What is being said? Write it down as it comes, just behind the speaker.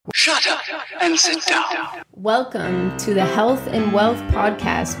Shut up and sit down. Welcome to the Health and Wealth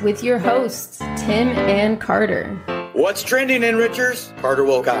Podcast with your hosts, Tim and Carter. What's trending, Enrichers? Carter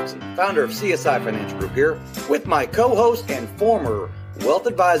Wilcoxson, founder of CSI Financial Group here, with my co-host and former wealth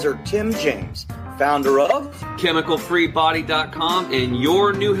advisor, Tim James, founder of ChemicalFreeBody.com and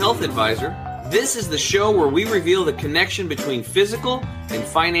your new health advisor. This is the show where we reveal the connection between physical and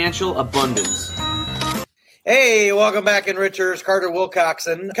financial abundance. Hey, welcome back, Enrichers. Carter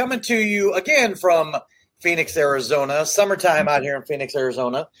Wilcoxson coming to you again from Phoenix, Arizona. Summertime out here in Phoenix,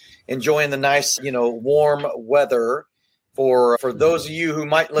 Arizona. Enjoying the nice, warm weather. For those of you who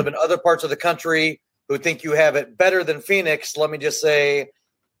might live in other parts of the country who think you have it better than Phoenix, let me just say,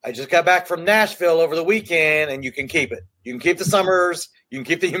 I just got back from Nashville over the weekend, and you can keep it. You can keep the summers. You can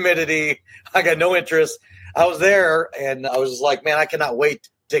keep the humidity. I got no interest. I was there, and I was just like, man, I cannot wait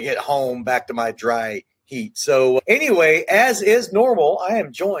to get home back to my dry heat. So anyway, as is normal, I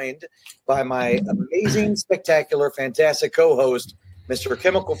am joined by my amazing, spectacular, fantastic co-host, Mr.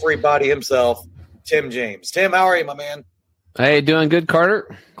 Chemical Free Body himself, Tim James. Tim, how are you, my man? Hey, doing good,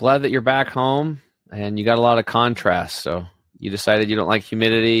 Carter. Glad that you're back home and you got a lot of contrast. So you decided you don't like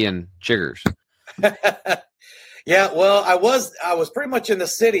humidity and chiggers. Yeah, well, I was pretty much in the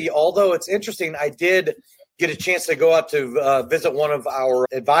city, although it's interesting. I did get a chance to go out to visit one of our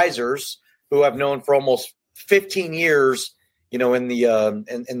advisors who I've known for almost 15 years, in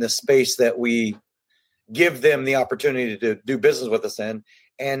the space that we give them the opportunity to do business with us in.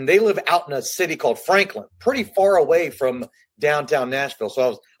 And they live out in a city called Franklin, pretty far away from downtown Nashville.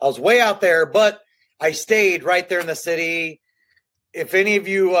 So I was way out there, but I stayed right there in the city. If any of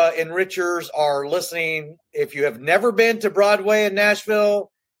you enrichers are listening, if you have never been to Broadway in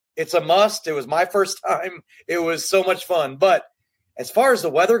Nashville, it's a must. It was my first time. It was so much fun. But as far as the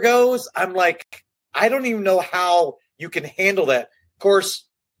weather goes, I'm like, I don't even know how you can handle that. Of course,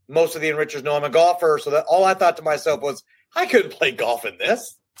 most of the enrichers know I'm a golfer, so that all I thought to myself was, I couldn't play golf in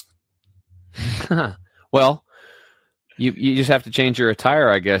this. Well, you just have to change your attire,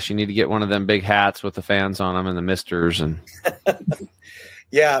 I guess. You need to get one of them big hats with the fans on them and the misters. And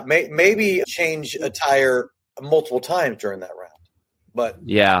yeah, maybe change attire multiple times during that round. But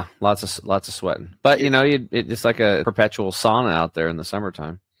yeah, lots of sweating. But it's like a perpetual sauna out there in the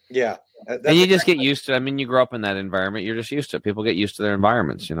summertime. Yeah, and you just get used to it. I mean, you grow up in that environment. You're just used to it. People get used to their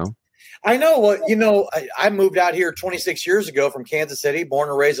environments. I know. Well, I moved out here 26 years ago from Kansas City, born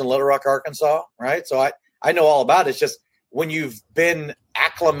and raised in Little Rock, Arkansas. Right, so I know all about it. It's just when you've been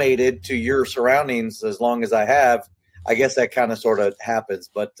acclimated to your surroundings as long as I have, I guess that kind of sort of happens.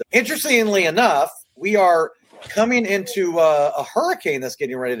 But interestingly enough, we are coming into a hurricane that's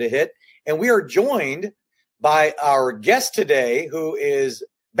getting ready to hit. And we are joined by our guest today, who is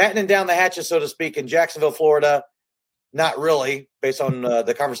battening down the hatches, so to speak, in Jacksonville, Florida. Not really, based on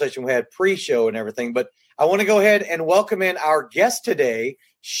the conversation we had pre-show and everything. But I want to go ahead and welcome in our guest today,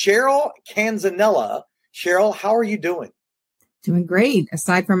 Cheryl Canzanella. Cheryl, how are you doing? Doing great,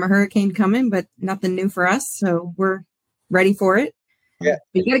 aside from a hurricane coming, but nothing new for us. So we're ready for it. Yeah.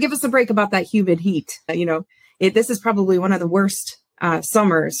 You got to give us a break about that humid heat. This is probably one of the worst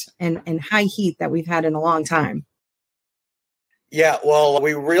summers and high heat that we've had in a long time. Yeah, well,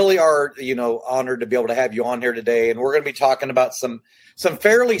 we really are, honored to be able to have you on here today. And we're going to be talking about some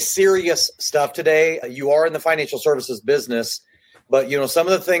fairly serious stuff today. You are in the financial services business, but, some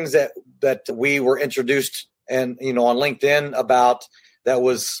of the things that we were introduced and, on LinkedIn about, that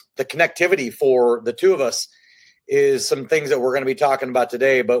was the connectivity for the two of us, is some things that we're going to be talking about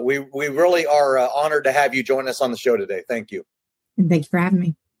today. But we really are honored to have you join us on the show today. Thank you. And thank you for having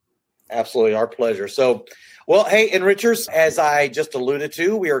me. Absolutely. Our pleasure. So, well, hey, Enrichers, as I just alluded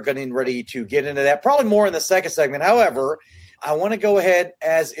to, we are getting ready to get into that, probably more in the second segment. However, I want to go ahead,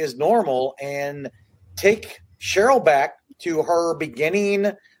 as is normal, and take Cheryl back to her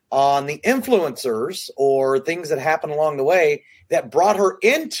beginning on the influencers or things that happened along the way that brought her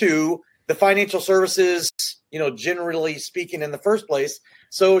into the financial services, generally speaking, in the first place.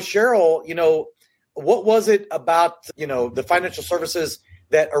 So, Cheryl, what was it about, the financial services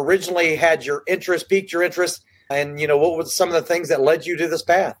that originally had your interest, piqued your interest? And, what were some of the things that led you to this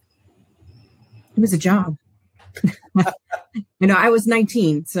path? It was a job. I was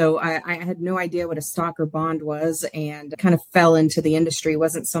 19, so I had no idea what a stock or bond was, and kind of fell into the industry. It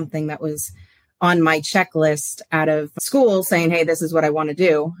wasn't something that was on my checklist out of school saying, hey, this is what I want to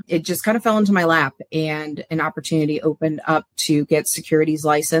do. It just kind of fell into my lap, and an opportunity opened up to get securities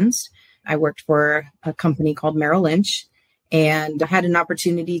licensed. I worked for a company called Merrill Lynch, and I had an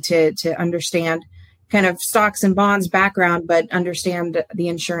opportunity to understand kind of stocks and bonds background, but understand the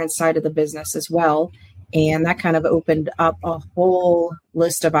insurance side of the business as well. And that kind of opened up a whole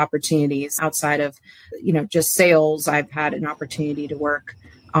list of opportunities outside of, just sales. I've had an opportunity to work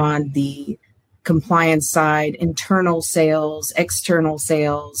on the compliance side, internal sales, external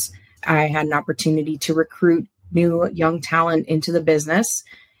sales. I had an opportunity to recruit new young talent into the business.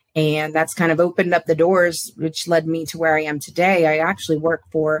 And that's kind of opened up the doors, which led me to where I am today.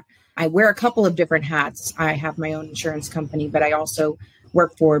 I wear a couple of different hats. I have my own insurance company, but I also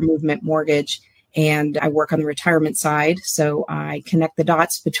work for Movement Mortgage, and I work on the retirement side. So I connect the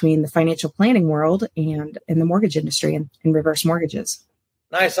dots between the financial planning world and the mortgage industry and reverse mortgages.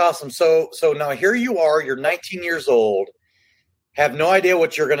 Nice. Awesome. So now here you are, you're 19 years old, have no idea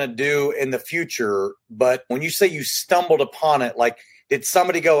what you're going to do in the future. But when you say you stumbled upon it, like, did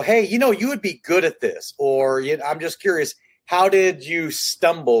somebody go, hey, you would be good at this? Or I'm just curious, how did you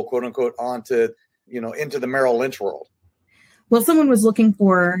stumble, quote unquote, onto, into the Merrill Lynch world? Well, someone was looking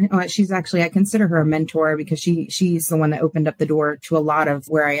for, I consider her a mentor because she's the one that opened up the door to a lot of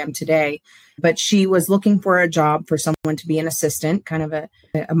where I am today. But she was looking for a job for someone to be an assistant, kind of a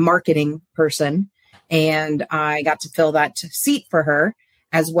marketing person. And I got to fill that seat for her,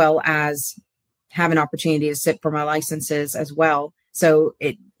 as well as have an opportunity to sit for my licenses as well. So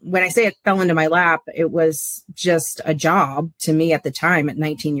when I say it fell into my lap, it was just a job to me at the time at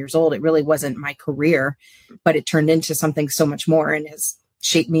 19 years old. It really wasn't my career, but it turned into something so much more and has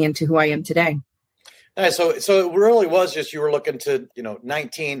shaped me into who I am today. Nice. So it really was just, you were looking to,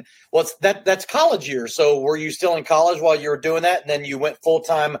 19. Well, that's college years. So were you still in college while you were doing that? And then you went full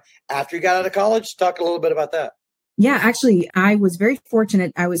time after you got out of college? Talk a little bit about that. Yeah, actually, I was very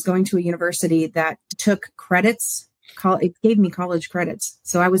fortunate. I was going to a university that took credits. It gave me college credits.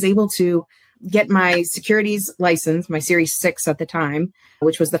 So I was able to get my securities license, my Series 6 at the time,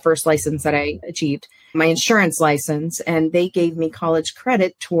 which was the first license that I achieved, my insurance license, and they gave me college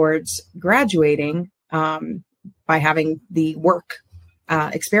credit towards graduating by having the work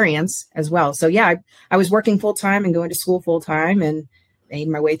experience as well. So yeah, I was working full time and going to school full time and made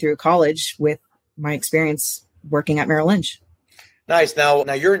my way through college with my experience working at Merrill Lynch. Nice. Now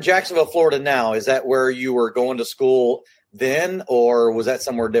you're in Jacksonville, Florida now. Is that where you were going to school then, or was that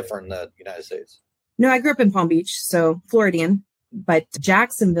somewhere different in the United States? No, I grew up in Palm Beach, so Floridian, but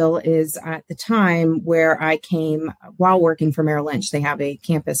Jacksonville is at the time where I came while working for Merrill Lynch. They have a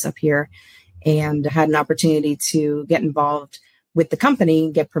campus up here and had an opportunity to get involved with the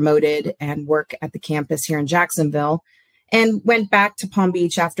company, get promoted and work at the campus here in Jacksonville. And went back to Palm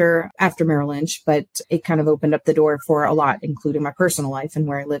Beach after Merrill Lynch, but it kind of opened up the door for a lot, including my personal life and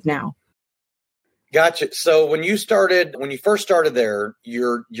where I live now. Gotcha. So when you first started there,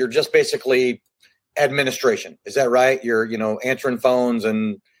 you're just basically administration. Is that right? You're, answering phones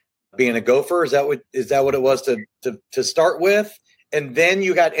and being a gopher. Is that what it was to start with? And then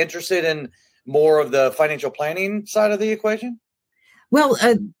you got interested in more of the financial planning side of the equation? Well,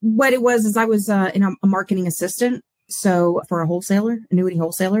 what it was is I was a marketing assistant. So for a annuity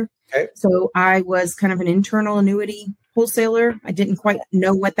wholesaler. Okay. So I was kind of an internal annuity wholesaler. I didn't quite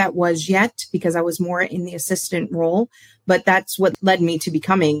know what that was yet because I was more in the assistant role, but that's what led me to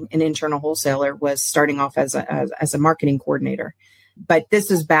becoming an internal wholesaler, was starting off as a marketing coordinator. But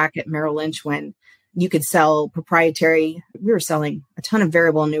this is back at Merrill Lynch when you could sell proprietary. We were selling a ton of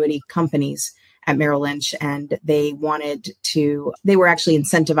variable annuity companies at Merrill Lynch, and they were actually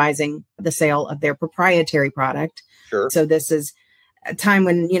incentivizing the sale of their proprietary product. Sure. So this is a time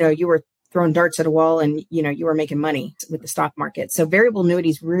when, you were throwing darts at a wall and, you were making money with the stock market. So variable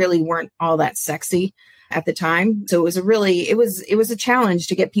annuities really weren't all that sexy at the time. So it was a challenge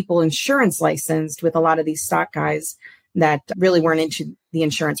to get people insurance licensed with a lot of these stock guys that really weren't into the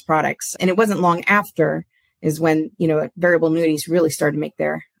insurance products. And it wasn't long after is when, variable annuities really started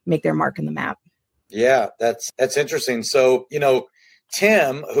to make their mark on the map. Yeah, that's interesting. So,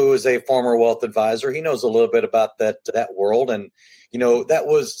 Tim, who is a former wealth advisor, he knows a little bit about that world. And, that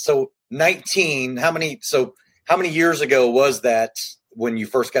was, so 19, how many years ago was that when you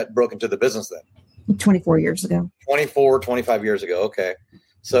first broke into the business then? 24 years ago. 25 years ago. Okay.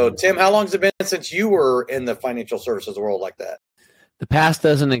 So Tim, how long has it been since you were in the financial services world like that? The past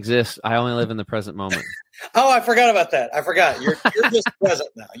doesn't exist. I only live in the present moment. Oh, I forgot about that. I forgot. You're just present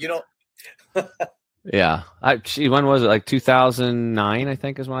now. You don't. Yeah. When was it? Like 2009, I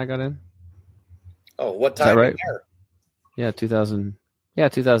think, is when I got in. Oh, what time? Right? Yeah, 2000. Yeah,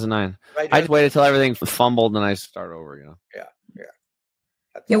 2009. Right, I just waited till everything fumbled and I start over. Yeah.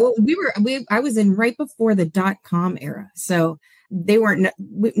 Yeah. Well, I was in right before the .com era, so no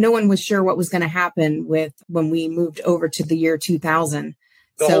one was sure what was going to happen when we moved over to the year 2000.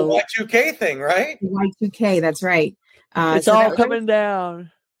 The whole Y2K thing, right? Y2K, that's right. It's all coming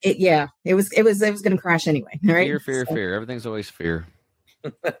down. It was going to crash anyway. Right. Fear. Everything's always fear.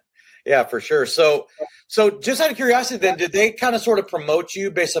 Yeah, for sure. So just out of curiosity, then, did they kind of sort of promote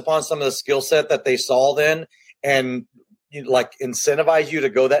you based upon some of the skill set that they saw then, and like incentivize you to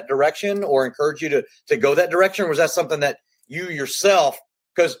go that direction, or encourage you to go that direction? Or was that something that you yourself,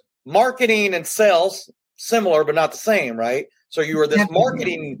 because marketing and sales, similar but not the same, right? So you were this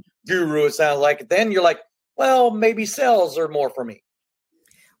marketing guru, it sounds like. Then you're like, well, maybe sales are more for me.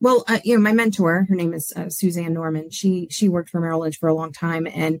 Well, my mentor, her name is Suzanne Norman. She worked for Merrill Lynch for a long time,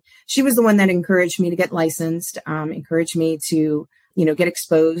 and she was the one that encouraged me to get licensed, encouraged me to, get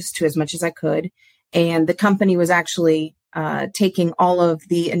exposed to as much as I could. And the company was actually taking all of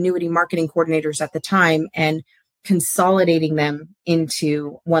the annuity marketing coordinators at the time and consolidating them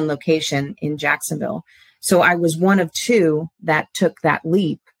into one location in Jacksonville. So I was one of two that took that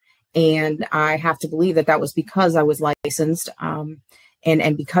leap. And I have to believe that was because I was licensed.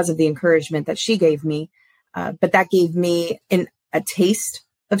 And because of the encouragement that she gave me, but that gave me a taste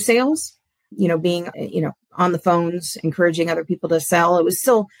of sales, being, on the phones, encouraging other people to sell. It was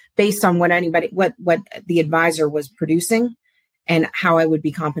still based on what the advisor was producing and how I would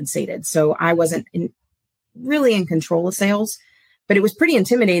be compensated. So I wasn't really in control of sales, but it was pretty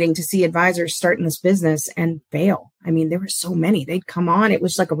intimidating to see advisors start in this business and fail. I mean, there were so many. They'd come on. It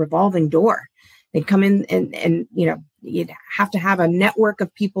was like a revolving door. They'd come in and you'd have to have a network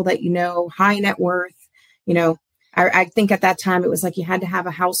of people that, high net worth, I think at that time it was like you had to have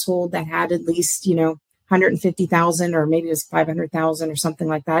a household that had at least, 150,000, or maybe it was 500,000 or something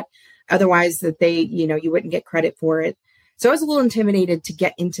like that. Otherwise that they, you wouldn't get credit for it. So I was a little intimidated to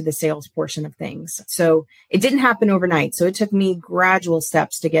get into the sales portion of things. So it didn't happen overnight. So it took me gradual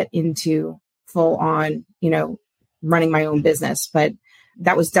steps to get into full on, running my own business, but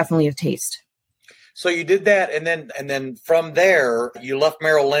that was definitely a taste. So you did that, and then from there you left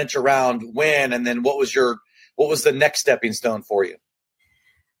Merrill Lynch around when, and then what was the next stepping stone for you?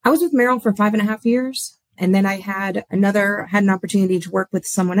 I was with Merrill for 5.5 years, and then I had an opportunity to work with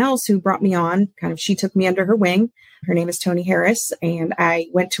someone else who brought me on. She took me under her wing. Her name is Tony Harris, and I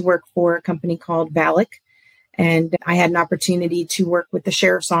went to work for a company called Valak, and I had an opportunity to work with the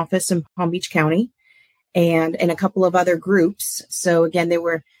sheriff's office in Palm Beach County, and a couple of other groups. So again, they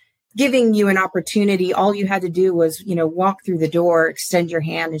were giving you an opportunity. All you had to do was, walk through the door, extend your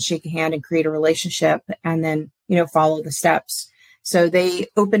hand and shake a hand and create a relationship, and then, follow the steps. So they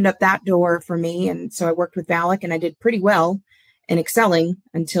opened up that door for me. And so I worked with Valak, and I did pretty well in excelling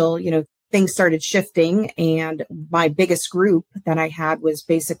until, things started shifting. And my biggest group that I had was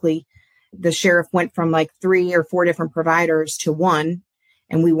basically the sheriff went from like 3 or 4 different providers to one,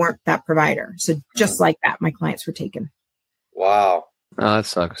 and we weren't that provider. So just like that, my clients were taken. Wow. Oh, that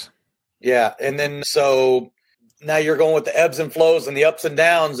sucks. Yeah. And then, so now you're going with the ebbs and flows and the ups and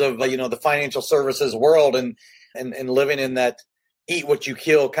downs of, the financial services world and living in that eat what you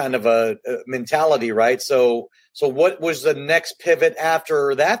kill kind of a mentality, right? So what was the next pivot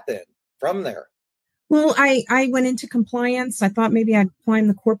after that then from there? Well, I went into compliance. I thought maybe I'd climb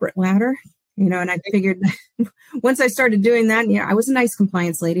the corporate ladder, and I figured once I started doing that, I was a nice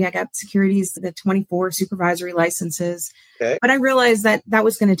compliance lady. I got securities, the 24 supervisory licenses, okay. But I realized that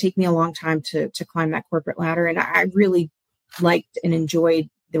was going to take me a long time to climb that corporate ladder. And I really liked and enjoyed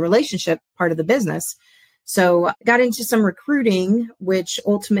the relationship part of the business. So I got into some recruiting, which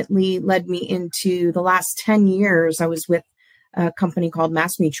ultimately led me into the last 10 years. I was with a company called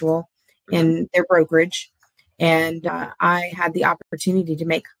Mass Mutual in their brokerage. And I had the opportunity to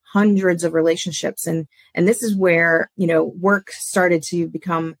make hundreds of relationships. And this is where, work started to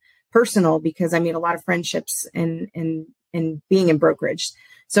become personal, because I made a lot of friendships in being in brokerage.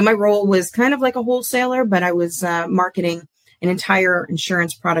 So my role was kind of like a wholesaler, but I was marketing an entire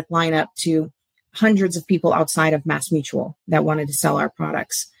insurance product lineup to hundreds of people outside of Mass Mutual that wanted to sell our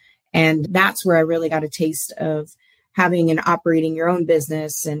products. And that's where I really got a taste of having and operating your own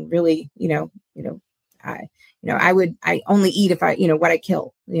business, and really, I only eat if what I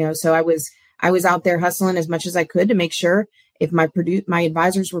kill, so I was out there hustling as much as I could to make sure if my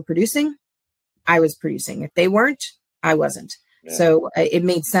advisors were producing, I was producing. If they weren't, I wasn't. Yeah. So it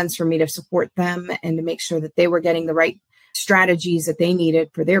made sense for me to support them and to make sure that they were getting the right strategies that they needed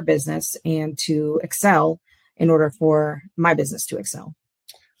for their business and to excel in order for my business to excel.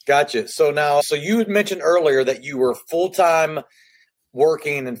 Gotcha. So you had mentioned earlier that you were full-time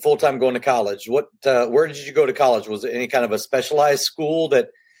working and full-time going to college. Where did you go to college? Was it any kind of a specialized school that,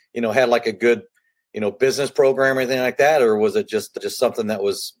 had like a good, business program or anything like that? Or was it just something that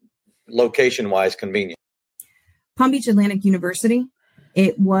was location-wise convenient? Palm Beach Atlantic University.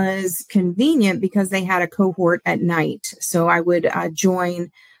 It was convenient because they had a cohort at night. So I would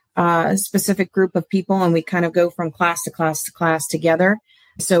join a specific group of people, and we kind of go from class to class to class together.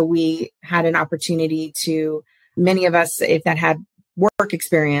 So we had an opportunity to, many of us, if that had work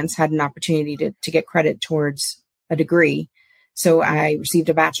experience, had an opportunity to get credit towards a degree. So I received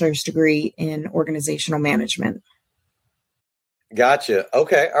a bachelor's degree in organizational management. Gotcha.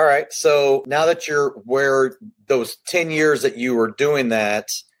 Okay. All right. So now that you're where those 10 years that you were doing that,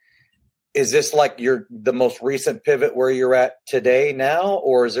 is this like the most recent pivot where you're at today now,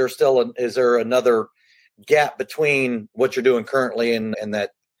 or is there another gap between what you're doing currently and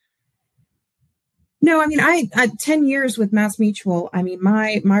that? No, I mean, I 10 years with MassMutual. I mean,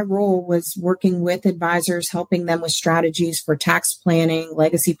 my role was working with advisors, helping them with strategies for tax planning,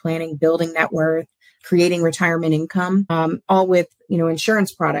 legacy planning, building net worth, creating retirement income, all with,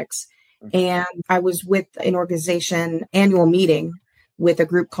 insurance products. And I was with an organization annual meeting with a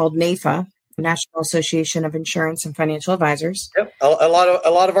group called NAIFA, National Association of Insurance and Financial Advisors. Yep. A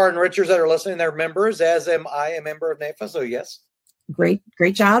lot of our enrichers that are listening, they're members, as am I, a member of NAIFA. So yes. Great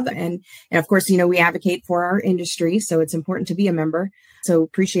job. And of course, we advocate for our industry, so it's important to be a member. So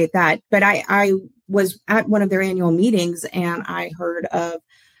appreciate that. But I was at one of their annual meetings and I heard of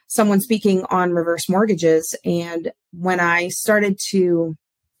someone speaking on reverse mortgages. And when I started to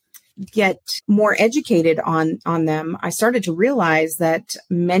get more educated on them, I started to realize that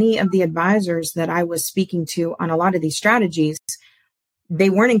many of the advisors that I was speaking to on a lot of these strategies, they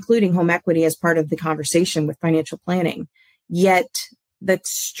weren't including home equity as part of the conversation with financial planning. Yet the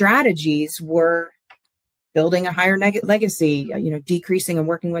strategies were building a higher legacy, decreasing and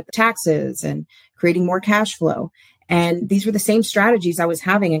working with taxes and creating more cash flow. And these were the same strategies I was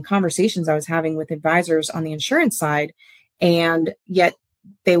having and conversations I was having with advisors on the insurance side. And yet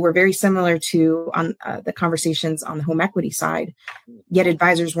they were very similar to on the conversations on the home equity side, yet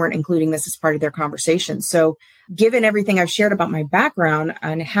advisors weren't including this as part of their conversation. So given everything I've shared about my background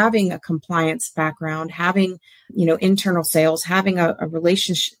and having a compliance background, having, internal sales, having a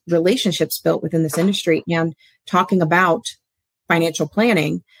relationships built within this industry and talking about financial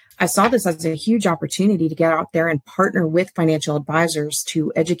planning, I saw this as a huge opportunity to get out there and partner with financial advisors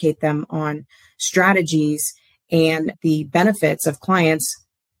to educate them on strategies and the benefits of clients,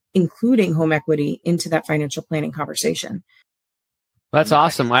 including home equity, into that financial planning conversation. That's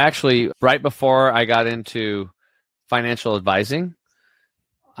awesome. I actually, right before I got into financial advising,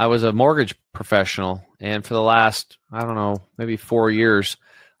 I was a mortgage professional. And for the last, maybe 4 years,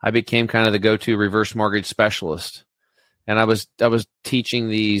 I became kind of the go-to reverse mortgage specialist. And I was teaching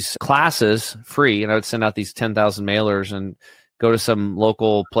these classes free, and I would send out these 10,000 mailers and go to some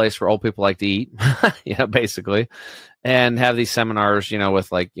local place where old people like to eat, basically, and have these seminars, with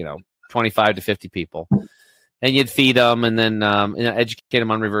 25 to 50 people. And you'd feed them and then educate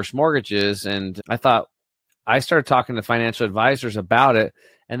them on reverse mortgages. And I started talking to financial advisors about it,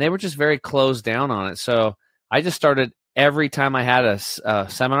 and they were just very closed down on it. So I just started, every time I had a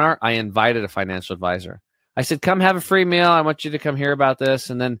seminar, I invited a financial advisor. I said, come have a free meal. I want you to come hear about this.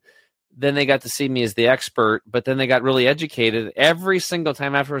 And then they got to see me as the expert, but then they got really educated. Every single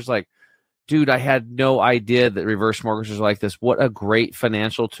time afterwards, like, dude, I had no idea that reverse mortgages are like this. What a great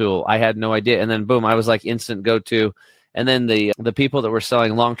financial tool. I had no idea. And then boom, I was like instant go-to. And then the people that were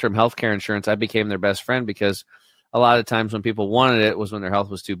selling long-term healthcare insurance, I became their best friend, because a lot of times when people wanted it was when their health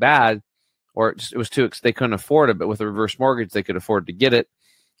was too bad, or it was they couldn't afford it. But with a reverse mortgage, they could afford to get it.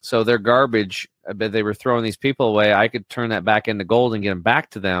 So their garbage, but they were throwing these people away. I could turn that back into gold and get them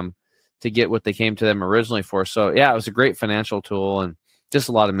back to them to get what they came to them originally for. So yeah, it was a great financial tool, and just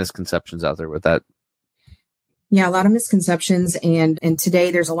a lot of misconceptions out there with that. Yeah, a lot of misconceptions. And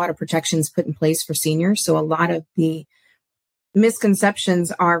today there's a lot of protections put in place for seniors. So a lot of the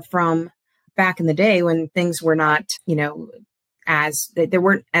misconceptions are from back in the day when things were not, there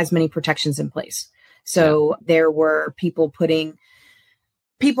weren't as many protections in place. So there were people being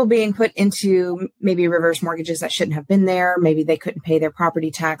put into maybe reverse mortgages that shouldn't have been there. Maybe they couldn't pay their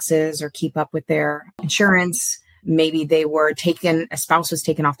property taxes or keep up with their insurance. Maybe a spouse was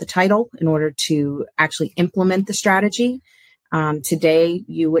taken off the title in order to actually implement the strategy. Today,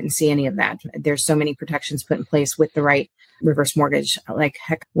 you wouldn't see any of that. There's so many protections put in place with the right reverse mortgage, like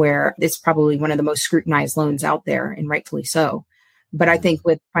heck, where it's probably one of the most scrutinized loans out there, and rightfully so. But I think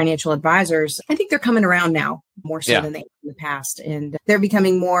with financial advisors, I think they're coming around now more so than they in the past. And they're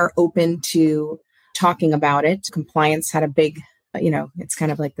becoming more open to talking about it. Compliance had a big, it's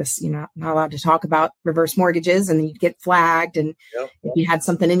kind of like this, not allowed to talk about reverse mortgages, and then you get flagged. And if you had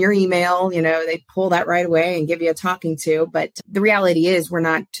something in your email, they'd pull that right away and give you a talking to. But the reality is we're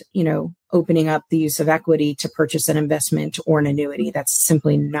not, opening up the use of equity to purchase an investment or an annuity. That's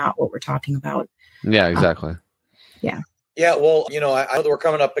simply not what we're talking about. Yeah, exactly. Yeah, well, I know that we're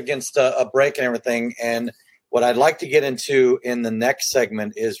coming up against a break and everything. And what I'd like to get into in the next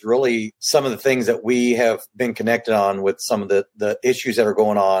segment is really some of the things that we have been connected on with some of the issues that are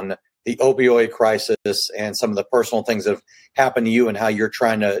going on, the opioid crisis, and some of the personal things that have happened to you and how you're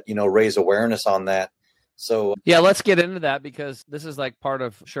trying to, raise awareness on that. So, yeah, let's get into that because this is like part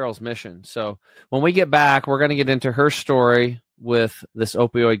of Cheryl's mission. So when we get back, we're going to get into her story with this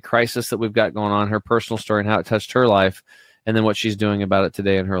opioid crisis that we've got going on, her personal story and how it touched her life, and then what she's doing about it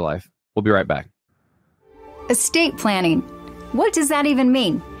today in her life. We'll be right back. Estate planning. What does that even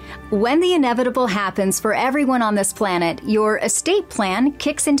mean? When the inevitable happens for everyone on this planet, your estate plan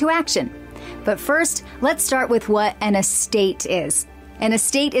kicks into action. But first, let's start with what an estate is. An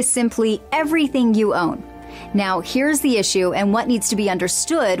estate is simply everything you own. Now, here's the issue and what needs to be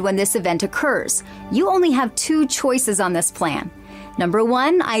understood when this event occurs. You only have two choices on this plan. Number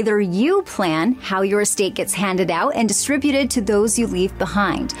one, either you plan how your estate gets handed out and distributed to those you leave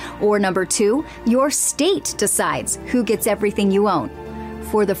behind. Or number two, your state decides who gets everything you own.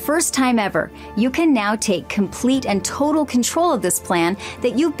 For the first time ever, you can now take complete and total control of this plan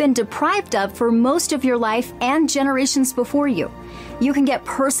that you've been deprived of for most of your life and generations before you. You can get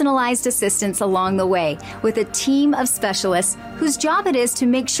personalized assistance along the way with a team of specialists whose job it is to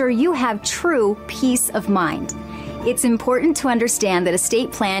make sure you have true peace of mind. It's important to understand that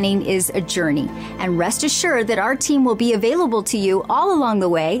estate planning is a journey, and rest assured that our team will be available to you all along the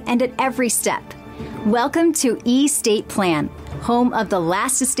way and at every step. Welcome to eState Plan, home of the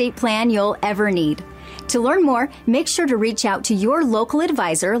last estate plan you'll ever need. To learn more, make sure to reach out to your local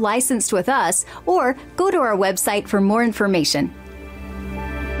advisor licensed with us or go to our website for more information.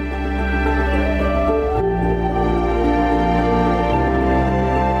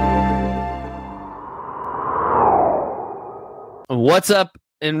 What's up,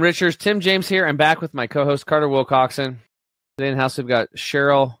 Enrichers? Tim James here. I'm back with my co-host, Carter Wilcoxson. Today in the house, we've got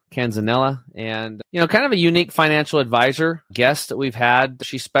Cheryl Canzanella, and, kind of a unique financial advisor guest that we've had.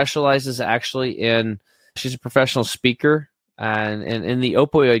 She specializes she's a professional speaker and in the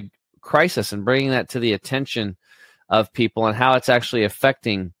opioid crisis and bringing that to the attention of people and how it's actually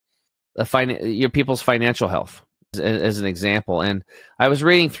affecting your people's financial health. As an example. And I was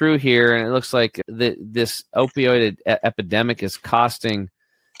reading through here, and it looks like this opioid epidemic is costing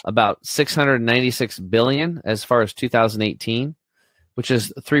about $696 billion as far as 2018, which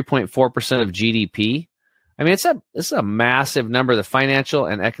is 3.4% of GDP. I mean, it's a massive number, the financial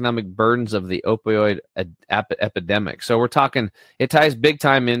and economic burdens of the opioid epidemic. So we're talking, it ties big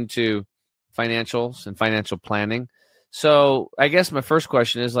time into financials and financial planning. So I guess my first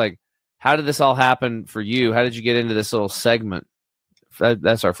question is how did this all happen for you? How did you get into this little segment?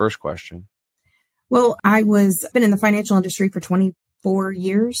 That's our first question. Well, I've been in the financial industry for 24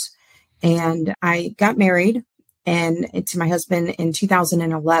 years, and I got married to my husband in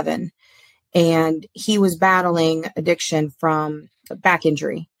 2011, and he was battling addiction from a back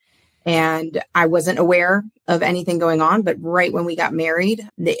injury. And I wasn't aware of anything going on, but right when we got married,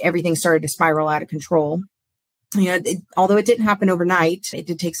 everything started to spiral out of control. Although it didn't happen overnight, it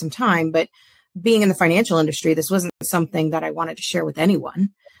did take some time, but being in the financial industry, this wasn't something that I wanted to share with anyone.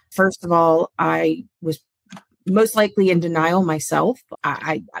 First of all, I was most likely in denial myself.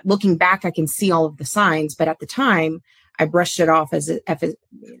 Looking back, I can see all of the signs, but at the time I brushed it off as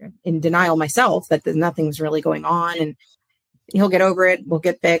in denial myself that nothing was really going on and he'll get over it. We'll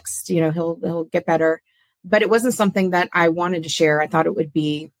get fixed. He'll get better, but it wasn't something that I wanted to share. I thought it would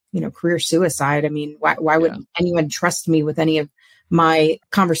be career suicide. I mean, why would anyone trust me with any of my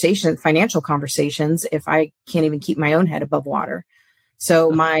financial conversations, if I can't even keep my own head above water?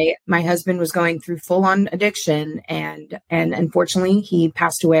 So my husband was going through full on addiction, and unfortunately he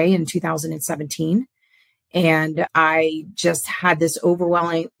passed away in 2017. And I just had this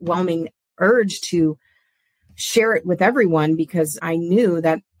overwhelming urge to share it with everyone because I knew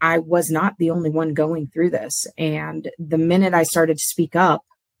that I was not the only one going through this. And the minute I started to speak up,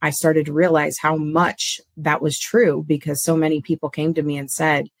 I started to realize how much that was true, because so many people came to me and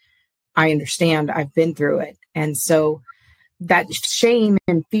said, I understand, I've been through it. And so that shame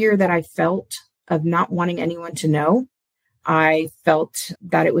and fear that I felt of not wanting anyone to know, I felt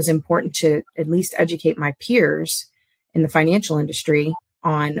that it was important to at least educate my peers in the financial industry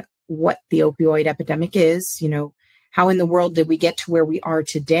on what the opioid epidemic is, how in the world did we get to where we are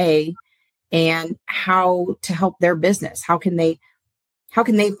today, and how to help their business. How can they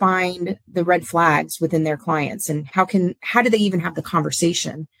find the red flags within their clients, and how do they even have the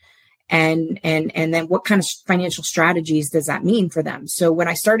conversation? And then what kind of financial strategies does that mean for them? So when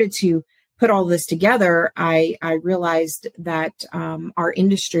I started to put all this together, I realized that our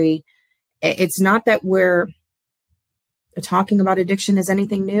industry, it's not that we're talking about addiction is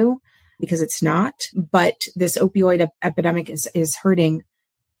anything new, because it's not. But this opioid epidemic is hurting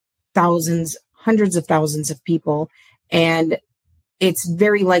thousands, hundreds of thousands of people. And it's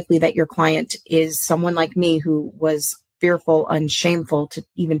very likely that your client is someone like me who was fearful and shameful to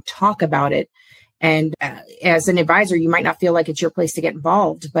even talk about it. And as an advisor, you might not feel like it's your place to get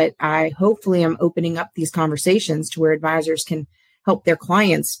involved, but I hopefully am opening up these conversations to where advisors can help their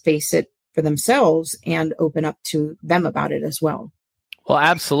clients face it for themselves and open up to them about it as well. Well,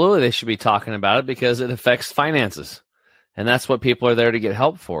 absolutely. They should be talking about it because it affects finances. And that's what people are there to get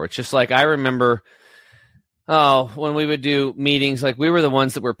help for. It's just like I remember, when we would do meetings, like we were the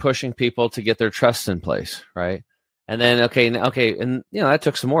ones that were pushing people to get their trusts in place, right? And then, okay, and that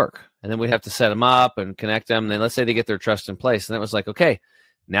took some work. And then we'd have to set them up and connect them. And then let's say they get their trust in place. And it was like, okay,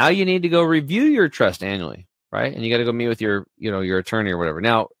 now you need to go review your trust annually, right? And you got to go meet with your attorney or whatever.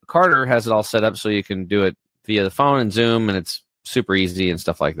 Now, Carter has it all set up so you can do it via the phone and Zoom, and it's super easy and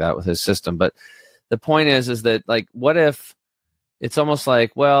stuff like that with his system. But the point is that, like, what if it's almost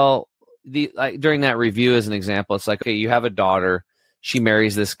like, well, during that review, as an example, it's like, okay, you have a daughter, she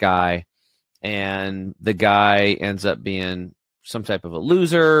marries this guy, and the guy ends up being some type of a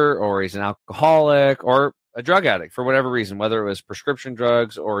loser, or he's an alcoholic or a drug addict for whatever reason, whether it was prescription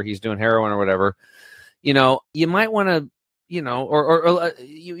drugs or he's doing heroin or whatever. You might want to, or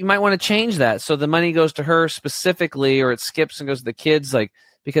you might want to change that so the money goes to her specifically, or it skips and goes to the kids, like,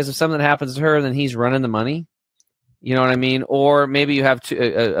 because if something happens to her, then he's running the money. You know what I mean? Or maybe you have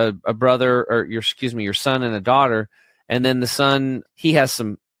a brother, or your son and a daughter, and then the son, he has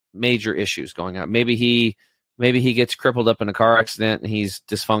some major issues going on. Maybe he gets crippled up in a car accident and he's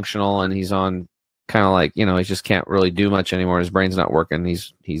dysfunctional and he's on kind of like, he just can't really do much anymore. His brain's not working.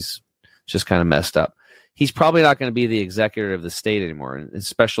 He's just kind of messed up. He's probably not going to be the executor of the state anymore. And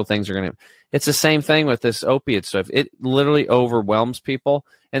special things are going to, it's the same thing with this opiate stuff. It literally overwhelms people.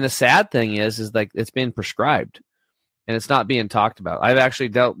 And the sad thing is like, it's been prescribed and it's not being talked about. I've actually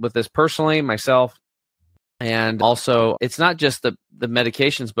dealt with this personally myself. And also, it's not just the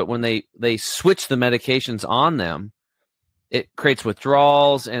medications, but when they switch the medications on them, it creates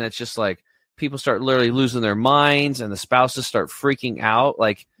withdrawals. And it's just like people start literally losing their minds and the spouses start freaking out.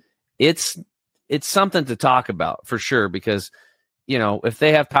 Like it's something to talk about for sure, because, if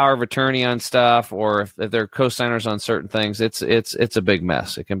they have power of attorney on stuff, or if they're co-signers on certain things, it's a big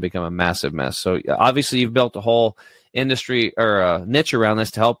mess. It can become a massive mess. So obviously you've built a whole industry or a niche around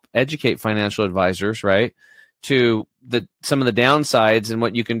this to help educate financial advisors, right? To some of the downsides and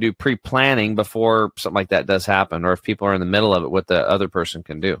what you can do pre-planning before something like that does happen, or if people are in the middle of it, what the other person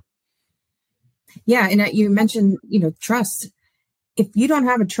can do. Yeah. And you mentioned, trust. If you don't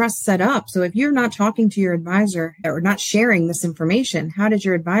have a trust set up, so if you're not talking to your advisor or not sharing this information, how does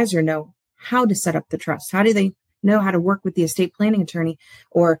your advisor know how to set up the trust? How do they know how to work with the estate planning attorney?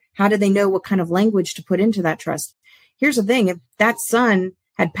 Or how do they know what kind of language to put into that trust? Here's the thing. If that son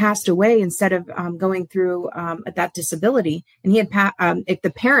had passed away instead of going through that disability, and if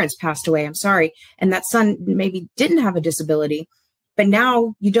the parents passed away, and that son maybe didn't have a disability, but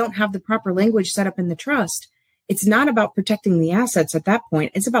now you don't have the proper language set up in the trust, it's not about protecting the assets at that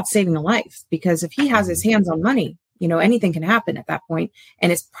point. It's about saving a life, because if he has his hands on money, anything can happen at that point,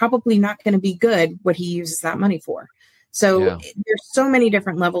 and it's probably not going to be good what he uses that money for. So There's so many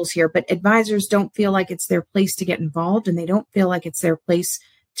different levels here, but advisors don't feel like it's their place to get involved, and they don't feel like it's their place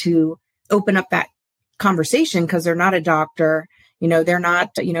to open up that conversation, because they're not a doctor, they're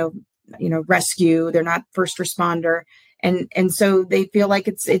not, rescue, they're not first responder. And so they feel like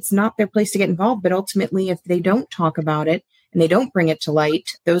it's not their place to get involved. But ultimately, if they don't talk about it and they don't bring it to light,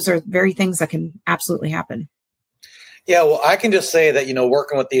 those are very things that can absolutely happen. Yeah, well, I can just say that,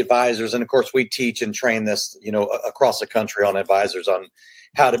 working with the advisors, and of course we teach and train this, across the country on advisors on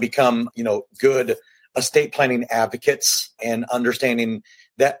how to become, good estate planning advocates, and understanding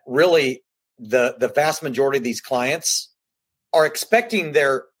that really the vast majority of these clients are expecting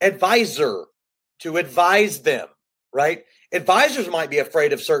their advisor to advise them, right? Advisors might be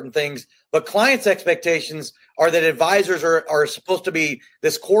afraid of certain things, but clients' expectations are that advisors are supposed to be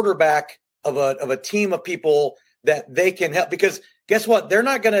this quarterback of a team of people that they can help. Because guess what? They're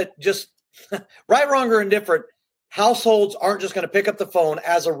not going to just, right, wrong, or indifferent, households aren't just going to pick up the phone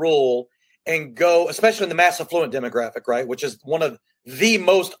as a rule and go, especially in the mass affluent demographic, right? Which is one of the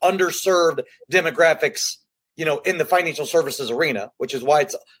most underserved demographics, in the financial services arena, which is why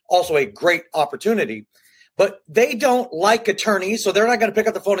it's also a great opportunity. But they don't like attorneys, so they're not going to pick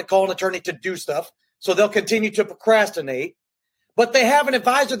up the phone and call an attorney to do stuff. So they'll continue to procrastinate. But they have an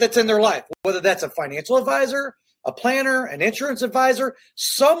advisor that's in their life, whether that's a financial advisor, a planner, an insurance advisor,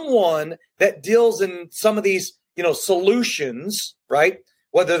 someone that deals in some of these solutions, right?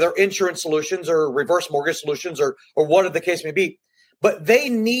 Whether they're insurance solutions or reverse mortgage solutions or whatever the case may be. But they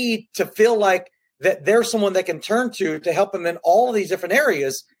need to feel like that there's someone they can turn to help them in all of these different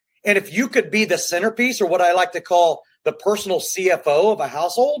areas. And if you could be the centerpiece, or what I like to call the personal CFO of a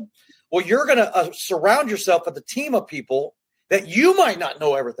household, well, you're going to surround yourself with a team of people that you might not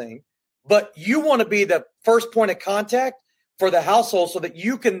know everything, but you want to be the first point of contact for the household so that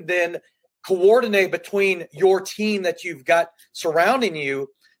you can then coordinate between your team that you've got surrounding you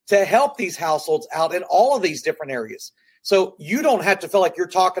to help these households out in all of these different areas. So you don't have to feel like you're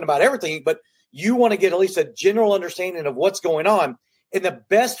talking about everything, but you want to get at least a general understanding of what's going on. And the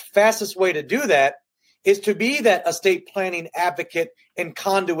best, fastest way to do that is to be that estate planning advocate and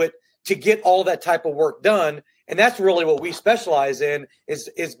conduit to get all that type of work done. And that's really what we specialize in,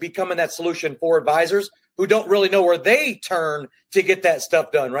 is becoming that solution for advisors who don't really know where they turn to get that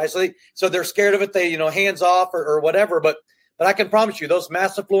stuff done, right? So they're scared of it. They, hands off or whatever. But I can promise you, those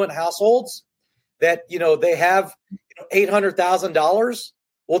mass affluent households that, they have $800,000,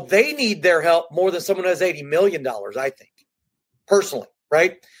 well, they need their help more than someone who has $80 million, I think, personally,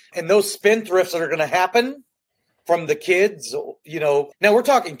 right? And those spendthrifts that are going to happen from the kids, now we're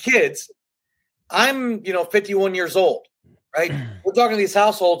talking kids. I'm, 51 years old, right? We're talking to these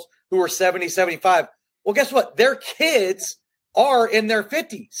households who are 70, 75. Well, guess what? Their kids are in their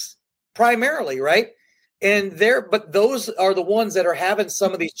 50s primarily, right? But those are the ones that are having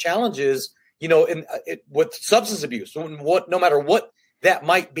some of these challenges, with substance abuse, no matter what that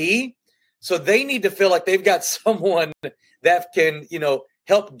might be. So they need to feel like they've got someone that can,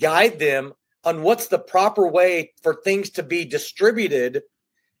 help guide them on what's the proper way for things to be distributed.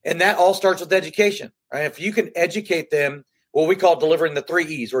 And that all starts with education, right? If you can educate them, what we call delivering the 3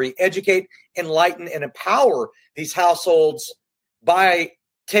 E's, where you educate, enlighten, and empower these households by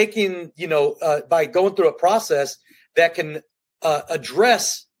taking, by going through a process that can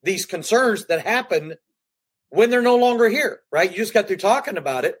address these concerns that happen when they're no longer here, right? You just got through talking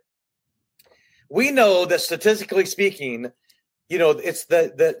about it. We know that statistically speaking, it's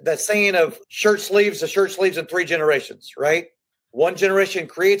the saying of shirt sleeves in 3 generations, right? One generation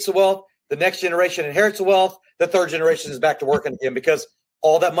creates the wealth, the next generation inherits the wealth, the third generation is back to working again because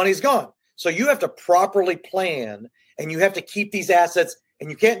all that money's gone. So you have to properly plan, and you have to keep these assets, and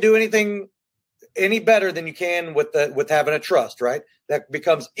you can't do anything any better than you can with having a trust, right? That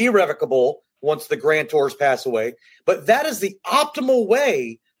becomes irrevocable once the grantors pass away. But that is the optimal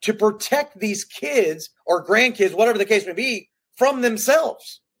way to protect these kids or grandkids, whatever the case may be, from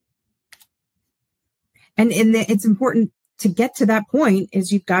themselves. And it's important to get to that point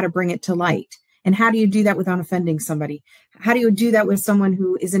is you've got to bring it to light. And how do you do that without offending somebody? How do you do that with someone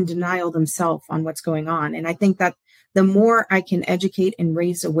who is in denial themselves on what's going on? And I think that the more I can educate and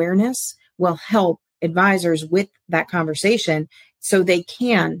raise awareness will help advisors with that conversation so they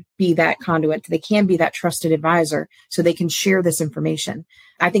can be that conduit, they can be that trusted advisor, so they can share this information.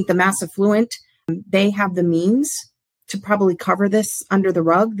 I think the mass affluent, they have the means to probably cover this under the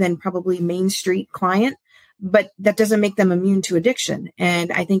rug than probably Main Street client, but that doesn't make them immune to addiction.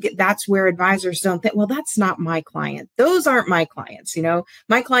 And I think that's where advisors don't think, well, that's not my client. Those aren't my clients.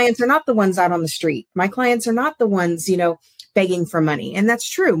 My clients are not the ones out on the street. My clients are not the ones, begging for money. And that's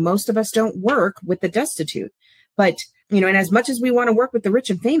true. Most of us don't work with the destitute, but, and as much as we want to work with the rich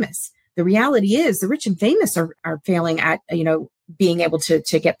and famous, the reality is the rich and famous are failing at, being able to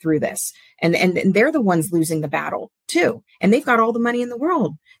get through this. And they're the ones losing the battle too. And they've got all the money in the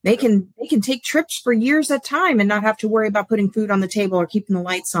world. They can take trips for years at a time and not have to worry about putting food on the table or keeping the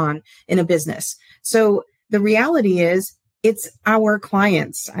lights on in a business. So the reality is it's our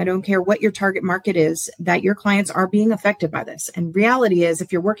clients. I don't care what your target market is, that your clients are being affected by this. And reality is,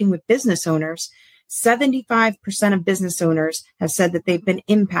 if you're working with business owners, 75% of business owners have said that they've been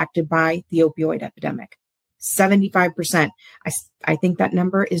impacted by the opioid epidemic. 75%. I think that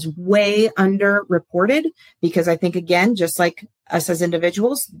number is way underreported because I think, again, just like us as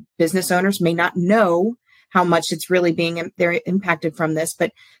individuals, business owners may not know how much it's really they're impacted from this,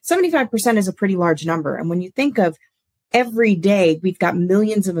 but 75% is a pretty large number. And when you think of every day, we've got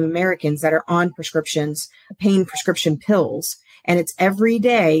millions of Americans that are on prescriptions, paying prescription pills. And it's every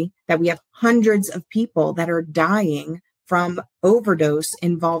day that we have hundreds of people that are dying from overdose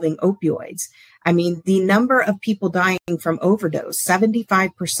involving opioids. I mean, the number of people dying from overdose,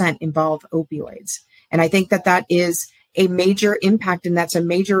 75% involve opioids. And I think that is a major impact. And that's a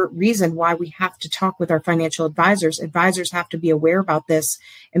major reason why we have to talk with our financial advisors. Advisors have to be aware about this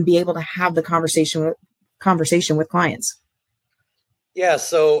and be able to have the conversation with clients. Yeah.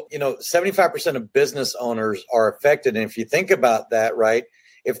 So, 75% of business owners are affected. And if you think about that, right,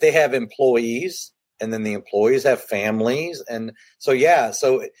 if they have employees and then the employees have families. And so, yeah.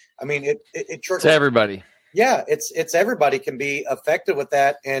 So, I mean, it trickles to everybody. Yeah. It's everybody can be affected with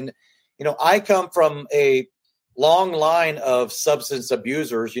that. And, you know, I come from a long line of substance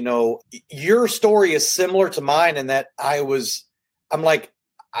abusers. You know, your story is similar to mine in that I wanted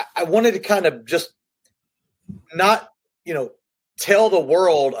to kind of just not, you know, tell the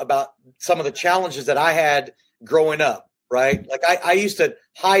world about some of the challenges that I had growing up, right? Like I used to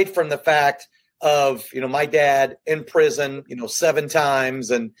hide from the fact of, you know, my dad in prison, you know, 7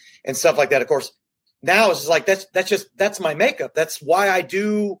 times and stuff like that. Of course, now it's just like, that's my makeup. That's why I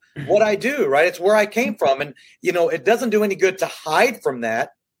do what I do, right? It's where I came from. And, you know, it doesn't do any good to hide from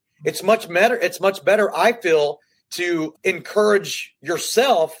that. It's much better, I feel, to encourage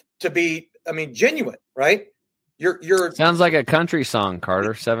yourself to be, I mean, genuine, right? You're sounds like a country song,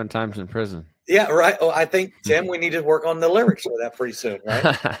 Carter. 7 times in prison. Yeah, right. Oh, I think, Tim, we need to work on the lyrics for that pretty soon,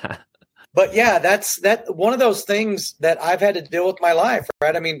 right? But yeah, that's one of those things that I've had to deal with my life,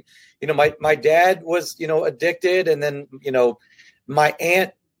 right? I mean, you know, my dad was, you know, addicted, and then, you know, my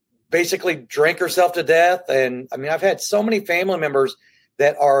aunt basically drank herself to death. And I mean, I've had so many family members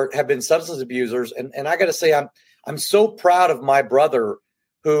that have been substance abusers. And I got to say, I'm so proud of my brother,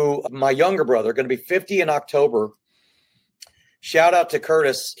 my younger brother, going to be 50 in October. Shout out to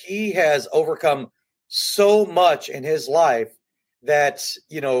Curtis. He has overcome so much in his life that,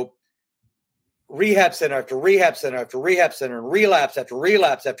 you know, rehab center after rehab center after rehab center, and relapse after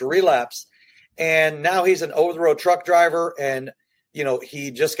relapse after relapse. And now he's an over-the-road truck driver. And, you know,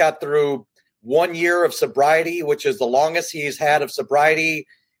 he just got through 1 year of sobriety, which is the longest he's had of sobriety,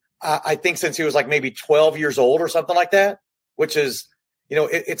 I think, since he was like maybe 12 years old or something like that, which is, you know,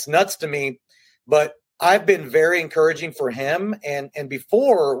 it's nuts to me. But I've been very encouraging for him. And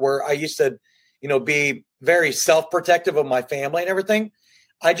before, where I used to, you know, be very self-protective of my family and everything,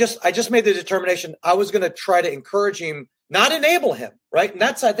 I just made the determination I was going to try to encourage him, not enable him, right? And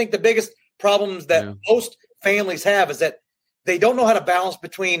that's, I think, the biggest problems that most families have, is that they don't know how to balance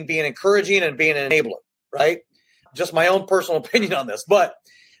between being encouraging and being an enabler, right? Just my own personal opinion on this, but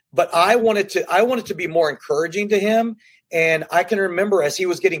I wanted to be more encouraging to him. And I can remember as he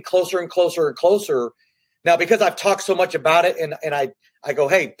was getting closer and closer and closer. Now, because I've talked so much about it, and I go,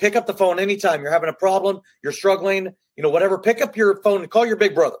 hey, pick up the phone anytime you're having a problem, you're struggling, you know, whatever, pick up your phone and call your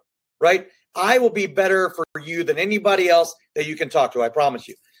big brother, right? I will be better for you than anybody else that you can talk to. I promise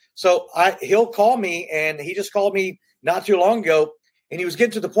you. So he'll call me, and he just called me not too long ago, and he was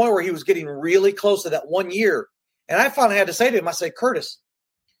getting to the point where he was getting really close to that 1 year. And I finally had to say to him, I said, Curtis,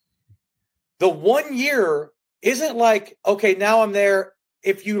 the 1 year isn't like, okay, now I'm there.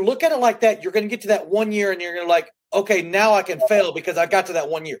 If you look at it like that, you're going to get to that 1 year and you're going to like, okay, now I can fail because I got to that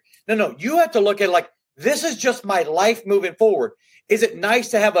 1 year. No, you have to look at it like, this is just my life moving forward. Is it nice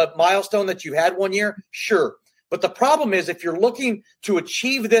to have a milestone that you had 1 year? Sure. But the problem is, if you're looking to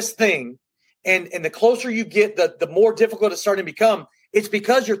achieve this thing, and the closer you get, the more difficult it's starting to become, it's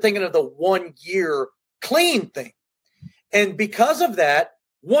because you're thinking of the 1 year clean thing. And because of that,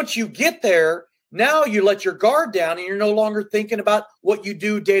 once you get there, now you let your guard down and you're no longer thinking about what you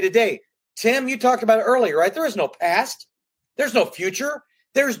do day to day. Tim, you talked about it earlier, right? There is no past. There's no future.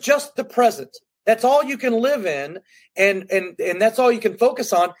 There's just the present. That's all you can live in. And that's all you can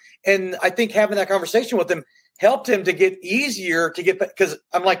focus on. And I think having that conversation with him helped him to get easier to get back. Because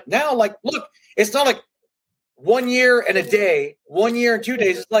I'm like, now, like, look, it's not like 1 year and a day, 1 year and 2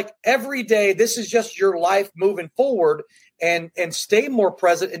 days. It's like every day, this is just your life moving forward. And stay more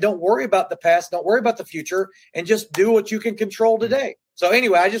present, and don't worry about the past. Don't worry about the future, and just do what you can control today. So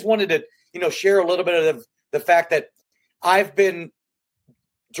anyway, I just wanted to, you know, share a little bit of the fact that I've been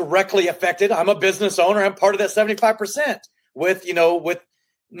directly affected. I'm a business owner. I'm part of that 75% with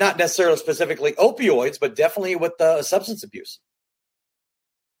not necessarily specifically opioids, but definitely with substance abuse.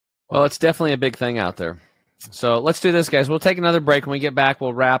 Well, it's definitely a big thing out there. So let's do this, guys. We'll take another break. When we get back,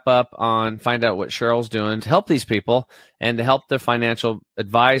 we'll wrap up on find out what Cheryl's doing to help these people and to help their financial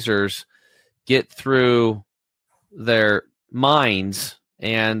advisors get through their minds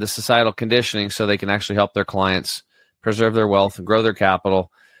and the societal conditioning so they can actually help their clients preserve their wealth and grow their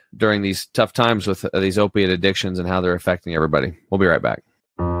capital during these tough times with these opiate addictions and how they're affecting everybody. We'll be right back.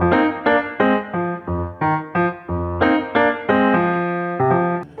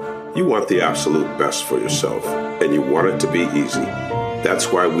 You want the absolute best for yourself, and you want it to be easy.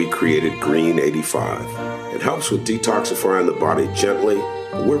 That's why we created Green 85. It helps with detoxifying the body gently.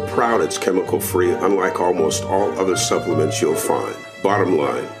 We're proud it's chemical-free, unlike almost all other supplements you'll find. Bottom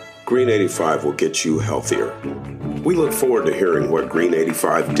line, Green 85 will get you healthier. We look forward to hearing what Green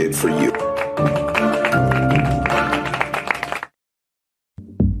 85 did for you.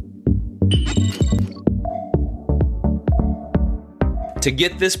 To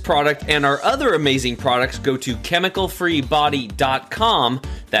get this product and our other amazing products, go to chemicalfreebody.com.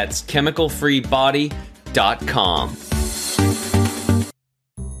 That's chemicalfreebody.com.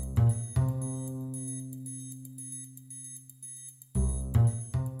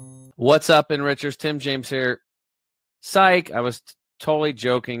 What's up, Enrichers? Tim James here. Psych. I was totally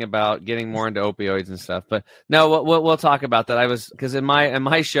joking about getting more into opioids and stuff, but no, we'll talk about that. Because in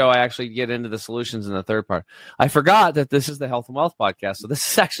my show, I actually get into the solutions in the third part. I forgot that this is the Health and Wealth podcast, so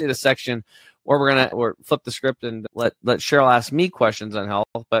this is actually the section where we're flip the script and let Cheryl ask me questions on health,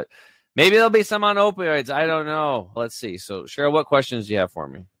 but maybe there'll be some on opioids. I don't know. Let's see. So, Cheryl, what questions do you have for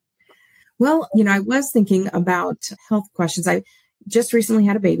me? Well, I was thinking about health questions. I just recently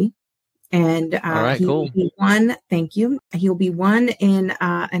had a baby. And all right, he cool. will be one. Thank you. He'll be one in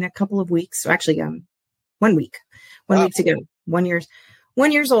a couple of weeks. So actually, 1 week. One week to go. 1 year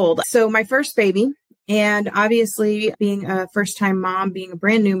old. So my first baby, and obviously being a first time mom, being a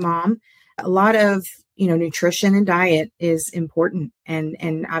brand new mom, a lot of nutrition and diet is important.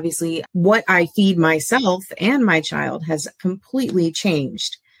 And obviously, what I feed myself and my child has completely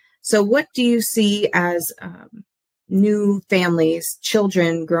changed. So, what do you see as new families,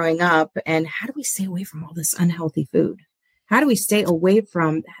 children growing up, and how do we stay away from all this unhealthy food? How do we stay away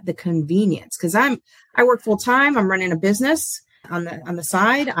from the convenience? Because I work full time. I'm running a business on the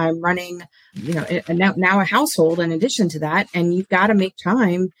side. I'm running, now a household in addition to that, and you've got to make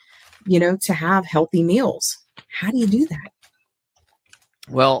time, to have healthy meals. How do you do that?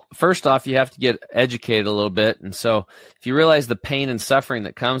 Well, first off, you have to get educated a little bit, and so if you realize the pain and suffering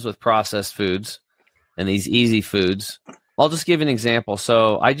that comes with processed foods and these easy foods, I'll just give an example.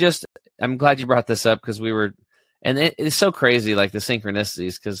 So I'm glad you brought this up because it's so crazy, like the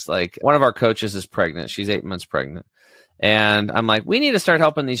synchronicities, because like one of our coaches is pregnant. She's 8 months pregnant. And I'm like, we need to start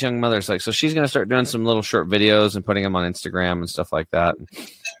helping these young mothers. Like, so she's going to start doing some little short videos and putting them on Instagram and stuff like that. And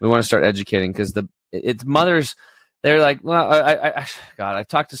we want to start educating because it's mothers. They're like, well, I've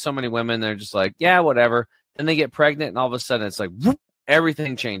talked to so many women. They're just like, yeah, whatever. Then they get pregnant and all of a sudden it's like, whoop,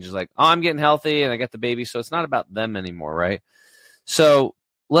 everything changes. Like, oh, I'm getting healthy and I got the baby. So it's not about them anymore, right? So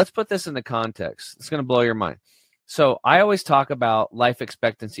let's put this into context. It's going to blow your mind. So I always talk about life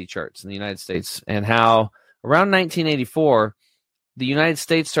expectancy charts in the United States and how around 1984, the United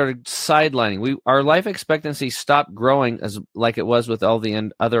States started sidelining. Our life expectancy stopped growing like it was with all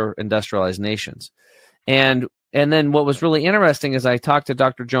the other industrialized nations. And then what was really interesting is I talked to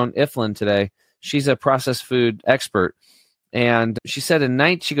Dr. Joan Iflin today. She's a processed food expert. And she said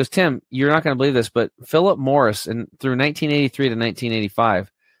she goes, Tim, you're not going to believe this, but Philip Morris, through 1983 to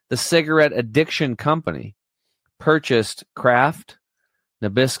 1985, the cigarette addiction company purchased Kraft,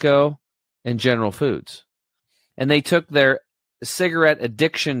 Nabisco, and General Foods. And they took their cigarette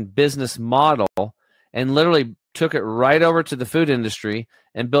addiction business model and literally took it right over to the food industry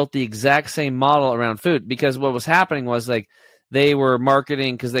and built the exact same model around food. Because what was happening was like they were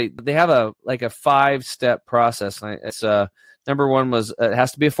marketing, because they have a 5-step process. It's number one was it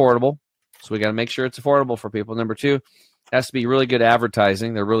has to be affordable, so we got to make sure it's affordable for people. Number two, it has to be really good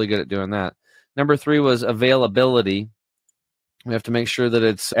advertising. They're really good at doing that. Number three was availability. We have to make sure that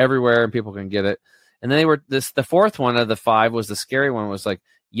it's everywhere and people can get it. And then the fourth one of the 5 was the scary one, was like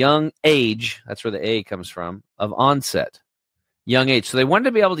young age. That's where the A comes from, of onset, young age. So they wanted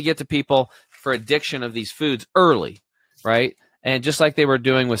to be able to get to people for addiction of these foods early, right? And just like they were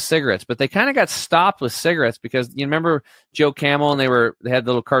doing with cigarettes, but they kind of got stopped with cigarettes because you remember Joe Camel, and they had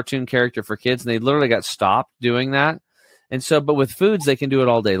the little cartoon character for kids, and they literally got stopped doing that. And so, but with foods, they can do it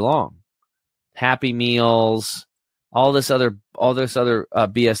all day long. Happy Meals, all this other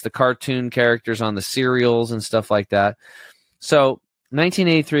BS, the cartoon characters on the cereals and stuff like that. So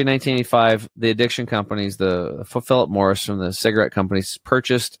 1983, 1985, the addiction companies, the Philip Morris from the cigarette companies,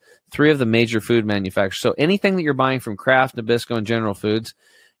 purchased 3 of the major food manufacturers. So anything that you're buying from Kraft, Nabisco, and General Foods,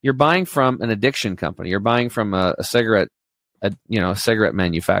 you're buying from an addiction company. You're buying from a cigarette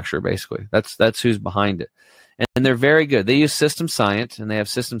manufacturer, basically. That's who's behind it. And they're very good. They use system science, and they have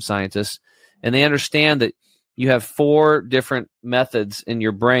system scientists, and they understand that you have 4 different methods in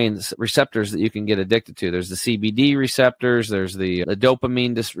your brain, receptors that you can get addicted to. There's the CBD receptors, there's the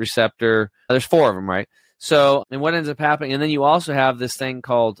dopamine receptor. There's 4 of them, right? So, and what ends up happening, and then you also have this thing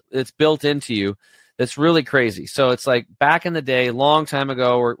called, it's built into you, that's really crazy. So it's like back in the day, long time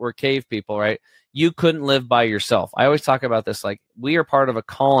ago, we're cave people, right? You couldn't live by yourself. I always talk about this, like we are part of a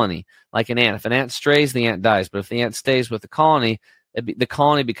colony, like an ant. If an ant strays, the ant dies. But if the ant stays with the colony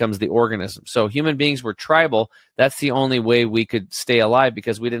becomes the organism. So human beings were tribal. That's the only way we could stay alive,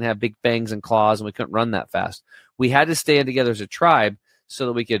 because we didn't have big fangs and claws and we couldn't run that fast. We had to stay together as a tribe so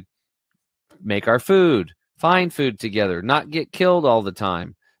that we could make our food, find food together, not get killed all the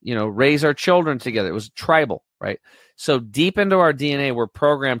time, raise our children together. It was tribal, right? So deep into our DNA, we're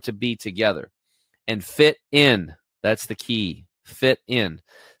programmed to be together and fit in. That's the key, fit in.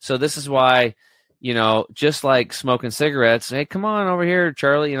 So this is why, just like smoking cigarettes, hey, come on over here,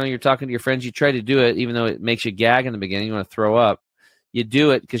 Charlie, you're talking to your friends, you try to do it, even though it makes you gag in the beginning, you want to throw up. You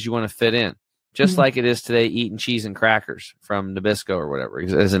do it because you want to fit in. Just like it is today, eating cheese and crackers from Nabisco or whatever,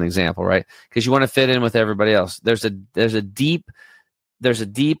 as an example, right? Because you want to fit in with everybody else. There's a deep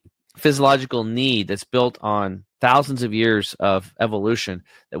physiological need that's built on thousands of years of evolution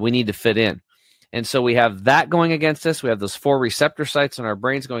that we need to fit in. And so we have that going against us. We have those 4 receptor sites in our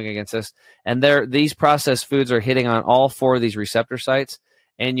brains going against us. And these processed foods are hitting on all 4 of these receptor sites,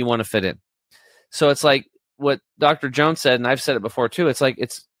 and you want to fit in. So it's like what Dr. Jones said, and I've said it before too. It's like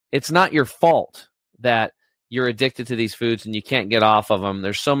it's not your fault that you're addicted to these foods and you can't get off of them.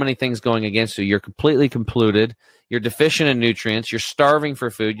 There's so many things going against you. You're completely completed. You're deficient in nutrients. You're starving for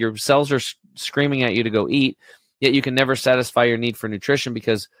food. Your cells are screaming at you to go eat, yet you can never satisfy your need for nutrition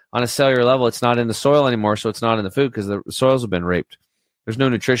because on a cellular level, it's not in the soil anymore, so it's not in the food because the soils have been raped. There's no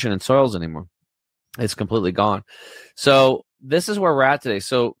nutrition in soils anymore. It's completely gone. So this is where we're at today.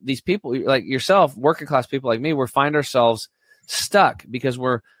 So these people like yourself, working class people like me, we find ourselves stuck because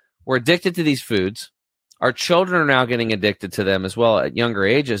we're addicted to these foods. Our children are now getting addicted to them as well at younger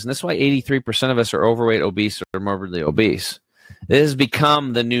ages. And that's why 83% of us are overweight, obese, or morbidly obese. This has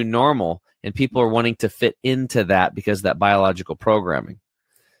become the new normal, and people are wanting to fit into that because of that biological programming.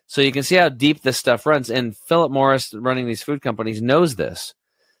 So you can see how deep this stuff runs. And Philip Morris, running these food companies, knows this.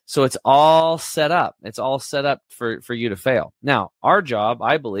 So it's all set up. It's all set up for you to fail. Now, our job,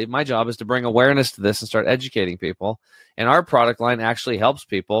 I believe, my job is to bring awareness to this and start educating people. And our product line actually helps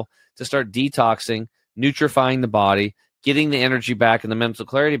people to start detoxing, nutrifying the body, getting the energy back and the mental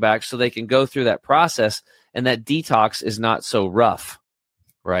clarity back so they can go through that process. And that detox is not so rough,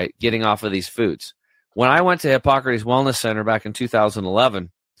 right? Getting off of these foods. When I went to Hippocrates Wellness Center back in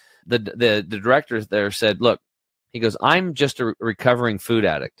 2011, the director there said, look, he goes, I'm just a recovering food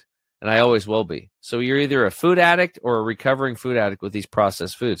addict, and I always will be. So you're either a food addict or a recovering food addict with these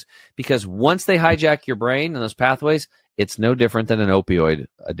processed foods, because once they hijack your brain and those pathways, it's no different than an opioid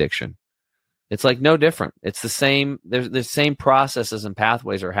addiction. It's like no different. It's the same. There's the same processes and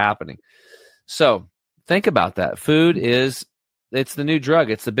pathways are happening. So think about that. Food it's the new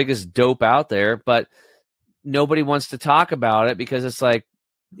drug. It's the biggest dope out there, but nobody wants to talk about it because it's like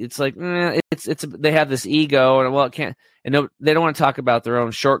they have this ego and it can't, and no, they don't want to talk about their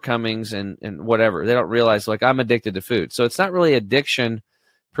own shortcomings and whatever. They don't realize like I'm addicted to food. So it's not really addiction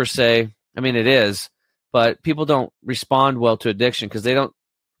per se. I mean, it is, but people don't respond well to addiction because they don't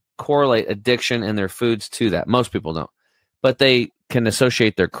correlate addiction and their foods to that. Most people don't, but they can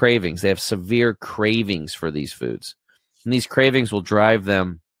associate their cravings. They have severe cravings for these foods, and these cravings will drive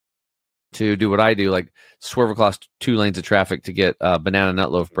them to do what I do, like swerve across 2 lanes of traffic to get banana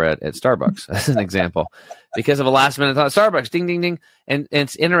nut loaf bread at Starbucks, as an example, because of a last minute thought, Starbucks, ding, ding, ding. And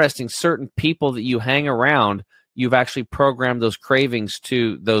it's interesting, certain people that you hang around, you've actually programmed those cravings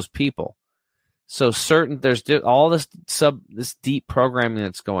to those people. So there's all this deep programming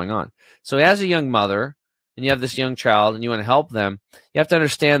that's going on. So as a young mother, and you have this young child and you want to help them, you have to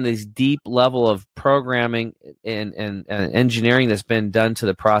understand this deep level of programming and engineering that's been done to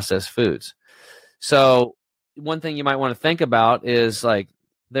the processed foods. So one thing you might want to think about is like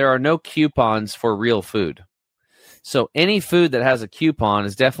there are no coupons for real food. So any food that has a coupon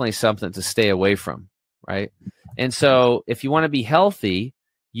is definitely something to stay away from, right? And so if you want to be healthy,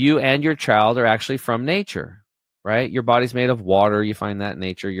 you and your child are actually from nature. Right? Your body's made of water. You find that in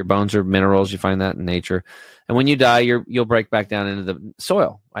nature. Your bones are minerals. You find that in nature. And when you die, you'll break back down into the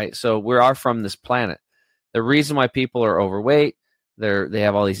soil, right? So we are from this planet. The reason why people are overweight, they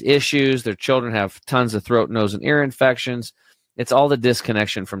have all these issues. Their children have tons of throat, nose, and ear infections. It's all the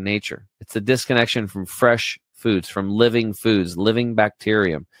disconnection from nature. It's the disconnection from fresh foods, from living foods, living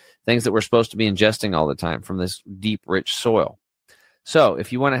bacterium, things that we're supposed to be ingesting all the time from this deep, rich soil. So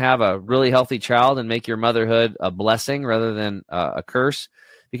if you want to have a really healthy child and make your motherhood a blessing rather than a curse,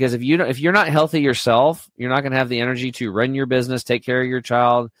 because if you're not healthy yourself, you're not going to have the energy to run your business, take care of your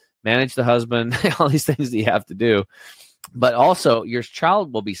child, manage the husband, all these things that you have to do. But also your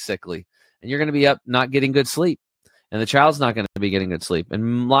child will be sickly and you're going to be up not getting good sleep. And the child's not going to be getting good sleep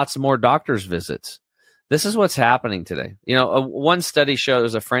and lots more doctor's visits. This is what's happening today. One study showed, it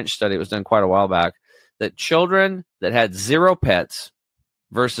was a French study, it was done quite a while back, that children that had 0 pets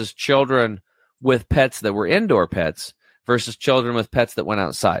versus children with pets that were indoor pets versus children with pets that went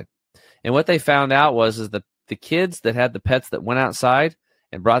outside. And what they found out is that the kids that had the pets that went outside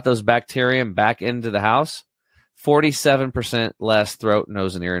and brought those bacterium back into the house, 47% less throat,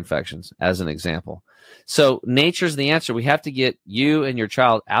 nose, and ear infections, as an example. So nature's the answer. We have to get you and your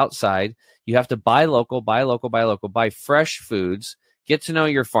child outside. You have to buy local, buy fresh foods, get to know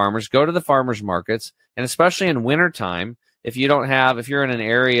your farmers, go to the farmers markets, and especially in wintertime, if you're in an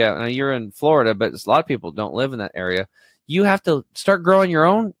area, you're in Florida, but a lot of people don't live in that area, you have to start growing your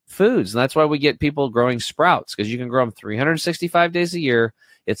own foods. And that's why we get people growing sprouts, because you can grow them 365 days a year.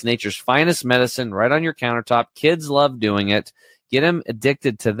 It's nature's finest medicine right on your countertop. Kids love doing it. Get them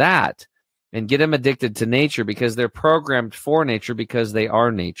addicted to that and get them addicted to nature, because they're programmed for nature, because they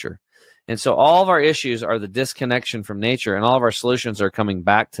are nature. And so all of our issues are the disconnection from nature, and all of our solutions are coming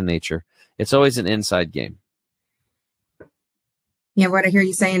back to nature. It's always an inside game. Yeah, what I hear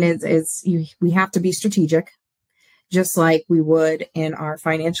you saying is we have to be strategic, just like we would in our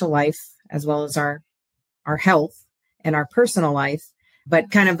financial life, as well as our health and our personal life.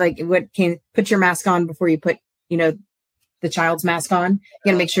 But kind of like put your mask on before you put, the child's mask on. You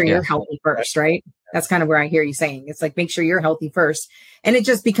got to make sure you're healthy first, right? That's kind of where I hear you saying. It's like, make sure you're healthy first. And it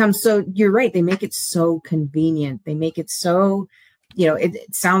just becomes so, you're right. They make it so convenient. They make it so,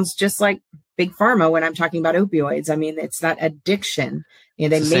 it sounds just like big pharma when I'm talking about opioids. I mean, it's that addiction. They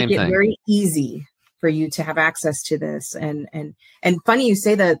make it very easy for you to have access to this. And funny you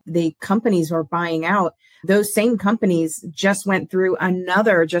say that the companies are buying out. Those same companies just went through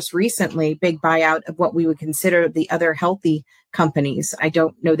another, just recently, big buyout of what we would consider the other healthy companies. I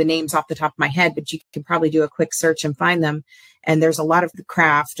don't know the names off the top of my head, but you can probably do a quick search and find them. And there's a lot of the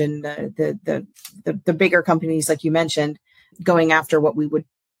Kraft and the bigger companies, like you mentioned, going after what we would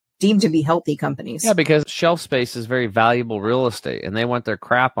deem to be healthy companies. Yeah, because shelf space is very valuable real estate, and they want their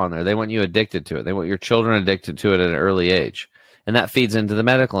crap on there. They want you addicted to it. They want your children addicted to it at an early age. And that feeds into the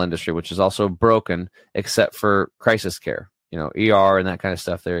medical industry, which is also broken, except for crisis care, ER and that kind of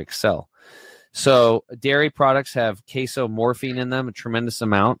stuff. They excel. So dairy products have casomorphine in them, a tremendous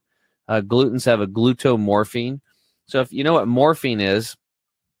amount. Glutens have a glutomorphine. So if you know what morphine is,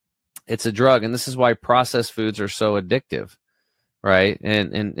 it's a drug. And this is why processed foods are so addictive, right?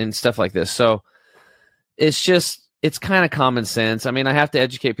 And stuff like this. So it's kind of common sense. I mean, I have to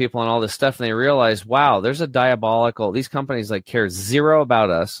educate people on all this stuff, and they realize, wow, there's these companies care zero about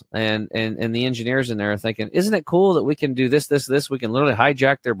us. And the engineers in there are thinking, isn't it cool that we can do this? We can literally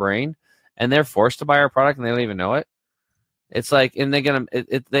hijack their brain, and they're forced to buy our product and they don't even know it. It's like, and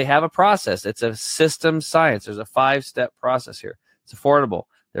they have a process. It's a system science. There's a 5-step process here. It's affordable.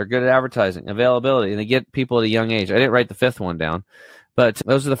 They're good at advertising, availability, and they get people at a young age. I didn't write the 5th one down, but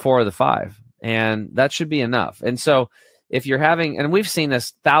those are the 4 of the 5. And that should be enough. And so if you're having, and we've seen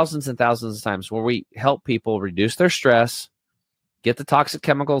this thousands and thousands of times, where we help people reduce their stress, get the toxic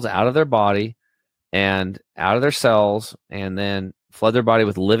chemicals out of their body and out of their cells, and then flood their body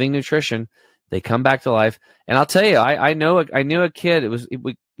with living nutrition, they come back to life. And I'll tell you, I knew a kid.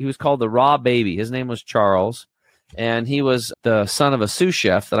 He was called the Raw Baby. His name was Charles, and he was the son of a sous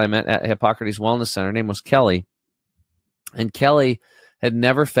chef that I met at Hippocrates Wellness Center. Her name was Kelly, and Kelly had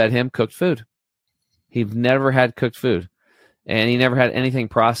never fed him cooked food. He'd never had cooked food, and he never had anything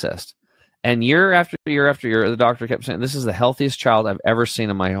processed. And year after year after year, the doctor kept saying, this is the healthiest child I've ever seen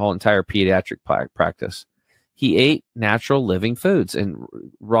in my whole entire pediatric practice. He ate natural living foods and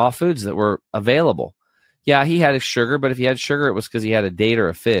raw foods that were available. Yeah, he had sugar, but if he had sugar, it was because he had a date or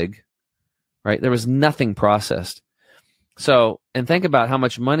a fig, right? There was nothing processed. So, and think about how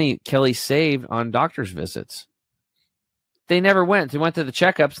much money Kelly saved on doctor's visits. They never went. They went to the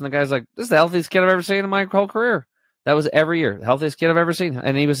checkups, and the guy's like, this is the healthiest kid I've ever seen in my whole career. That was every year. The healthiest kid I've ever seen.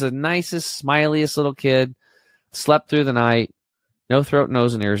 And he was the nicest, smiliest little kid. Slept through the night. No throat,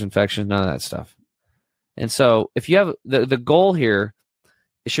 nose, and ears infections. None of that stuff. And so if you have the goal here,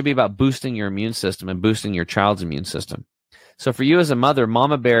 it should be about boosting your immune system and boosting your child's immune system. So for you as a mother,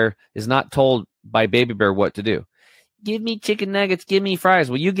 Mama Bear is not told by Baby Bear what to do. Give me chicken nuggets, give me fries.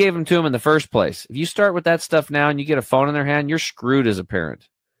 Well, you gave them to them in the first place. If you start with that stuff now and you get a phone in their hand, you're screwed as a parent.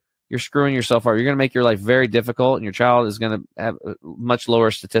 You're screwing yourself up. You're going to make your life very difficult, and your child is going to have a much lower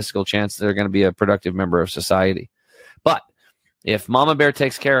statistical chance that they're going to be a productive member of society. But if Mama Bear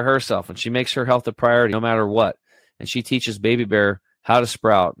takes care of herself and she makes her health a priority no matter what, and she teaches Baby Bear how to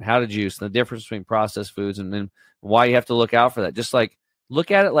sprout, how to juice, and the difference between processed foods, and then why you have to look out for that. Just like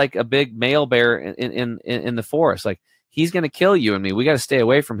look at it like a big male bear in the forest. Like, he's going to kill you and me. We got to stay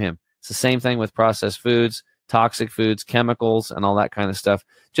away from him. It's the same thing with processed foods, toxic foods, chemicals, and all that kind of stuff.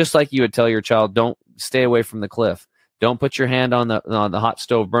 Just like you would tell your child, don't stay away from the cliff. Don't put your hand on the hot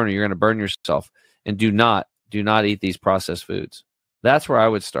stove burner. You're going to burn yourself. And do not eat these processed foods. That's where I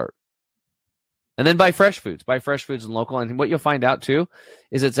would start. And then buy fresh foods and local. And what you'll find out too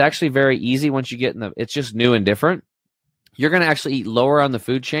is it's actually very easy once you get it's just new and different. You're going to actually eat lower on the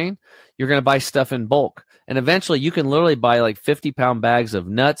food chain. You're going to buy stuff in bulk. And eventually you can literally buy like 50-pound bags of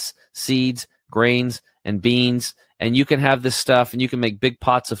nuts, seeds, grains, and beans. And you can have this stuff and you can make big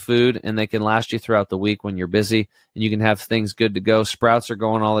pots of food and they can last you throughout the week when you're busy, and you can have things good to go. Sprouts are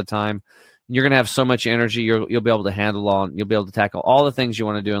going all the time. You're going to have so much energy. You'll be able to handle you'll be able to tackle all the things you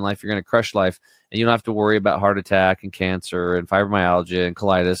want to do in life. You're going to crush life, and you don't have to worry about heart attack and cancer and fibromyalgia and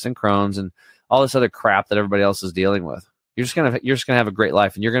colitis and Crohn's and all this other crap that everybody else is dealing with. You're just going to have a great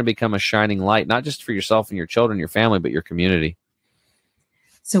life, and you're going to become a shining light, not just for yourself and your children, your family, but your community.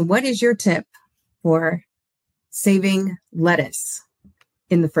 So what is your tip for saving lettuce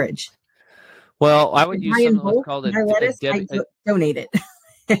in the fridge? Well, I would use something that's called I donate it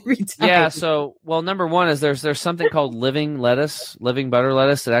every time. Yeah. So, number one is there's something called living butter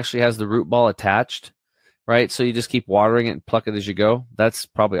lettuce that actually has the root ball attached, right? So you just keep watering it and pluck it as you go. That's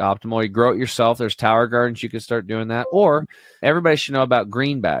probably optimal. You grow it yourself. There's tower gardens. You can start doing that. Or everybody should know about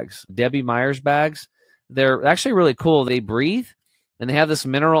green bags, Debbie Myers bags. They're actually really cool. They breathe. And they have this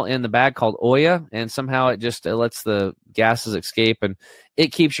mineral in the bag called Oya, and somehow it lets the gases escape, and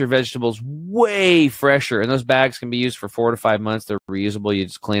it keeps your vegetables way fresher. And those bags can be used for 4 to 5 months. They're reusable. You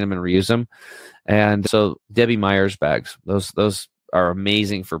just clean them and reuse them. And so Debbie Myers bags, those are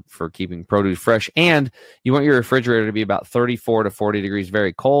amazing for keeping produce fresh. And you want your refrigerator to be about 34 to 40 degrees,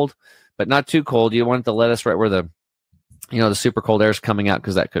 very cold, but not too cold. You want the lettuce right where the super cold air is coming out,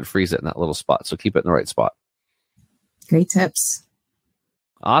 because that could freeze it in that little spot. So keep it in the right spot. Great tips.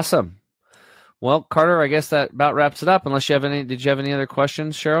 Awesome. Well, Carter, I guess that about wraps it up. Unless you have did you have any other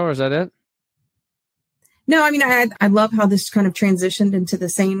questions, Cheryl, or is that it? No, I mean, I love how this kind of transitioned into the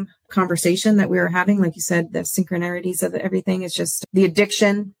same conversation that we were having. Like you said, the synchronarities of everything is just the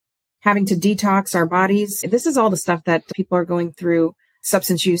addiction, having to detox our bodies. This is all the stuff that people are going through,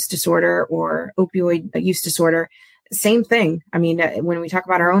 substance use disorder or opioid use disorder. Same thing. I mean, when we talk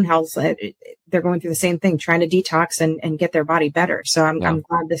about our own health, they're going through the same thing, trying to detox and get their body better. So I'm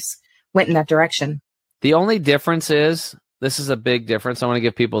glad this went in that direction. The only difference is, this is a big difference. I want to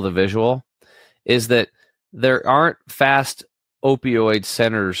give people the visual, is that there aren't fast opioid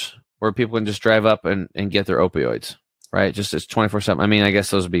centers where people can just drive up and get their opioids, right? Just it's 24/7. I mean, I guess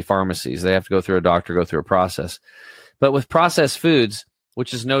those would be pharmacies. They have to go through a doctor, go through a process. But with processed foods,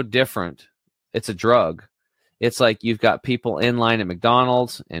 which is no different, it's a drug. It's like you've got people in line at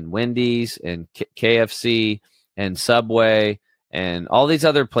McDonald's and Wendy's and KFC and Subway and all these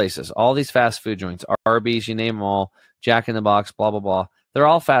other places, all these fast food joints, Arby's, you name them all, Jack in the Box, blah, blah, blah. They're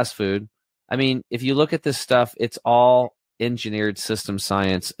all fast food. I mean, if you look at this stuff, it's all engineered system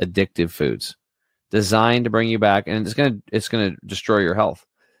science, addictive foods designed to bring you back, and it's gonna destroy your health.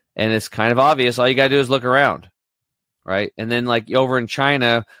 And it's kind of obvious. All you got to do is look around. Right. And then like over in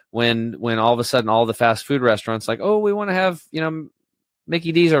China, when all of a sudden all the fast food restaurants like, oh, we want to have,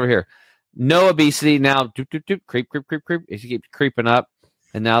 Mickey D's over here. No obesity. Now, creep. It keeps creeping up.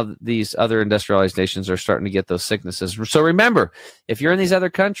 And now these other industrialized nations are starting to get those sicknesses. So remember, if you're in these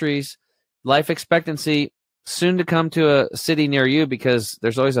other countries, life expectancy soon to come to a city near you, because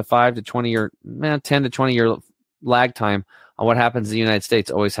there's always a 10 to 20 year lag time on what happens in the United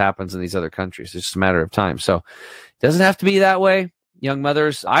States. Always happens in these other countries. It's just a matter of time. So it doesn't have to be that way. Young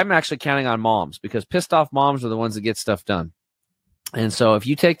mothers, I'm actually counting on moms, because pissed off moms are the ones that get stuff done. And so if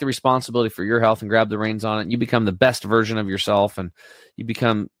you take the responsibility for your health and grab the reins on it, you become the best version of yourself, and you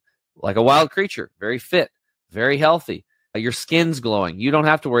become like a wild creature, very fit, very healthy. Your skin's glowing. You don't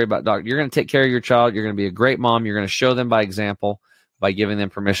have to worry about doctor. You're going to take care of your child. You're going to be a great mom. You're going to show them by example, by giving them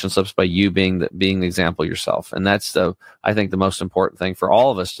permission slips, by you being the example yourself. And that's I think the most important thing for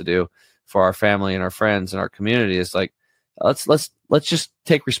all of us to do for our family and our friends and our community is like, let's just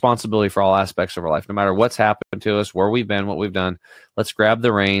take responsibility for all aspects of our life, no matter what's happened to us, where we've been, what we've done. Let's grab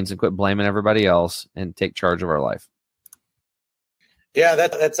the reins and quit blaming everybody else and take charge of our life. Yeah,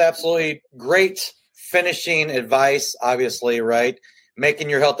 that's absolutely great finishing advice, obviously, right? Making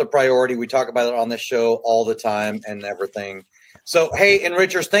your health a priority. We talk about it on this show all the time and everything. So, hey,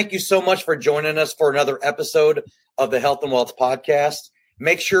 Enrichers, thank you so much for joining us for another episode of the Health and Wealth Podcast.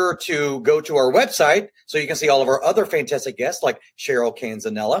 Make sure to go to our website so you can see all of our other fantastic guests like Cheryl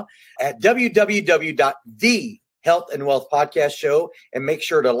Canzanella at www.thehealthandwealthpodcastshow, and make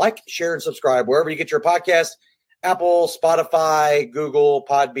sure to like, share, and subscribe wherever you get your podcast, Apple, Spotify, Google,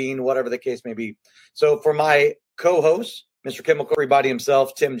 Podbean, whatever the case may be. So for my co-host, Mr. Chemical Everybody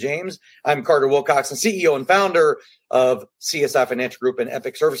himself, Tim James, I'm Carter Wilcoxson, CEO and founder of CSI Financial Group and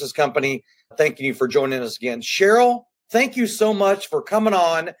Epic Services Company. Thanking you for joining us again. Cheryl, thank you so much for coming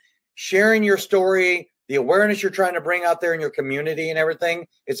on sharing your story, the awareness you're trying to bring out there in your community and everything.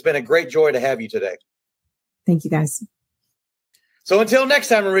 It's been a great joy to have you today. Thank you, guys. So until next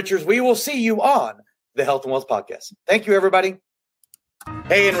time, Enrichers, we will see you on the Health and Wealth Podcast. Thank you, everybody.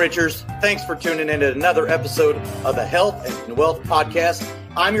 Hey, Enrichers. Thanks for tuning in to another episode of the Health and Wealth Podcast.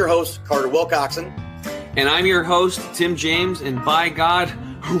 I'm your host, Carter Wilcoxson. And I'm your host, Tim James. And by God,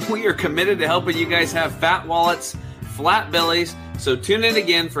 we are committed to helping you guys have fat wallets, flat bellies. So tune in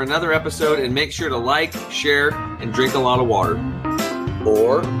again for another episode and make sure to like, share, and drink a lot of water.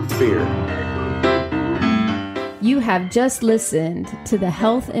 Or beer. You have just listened to the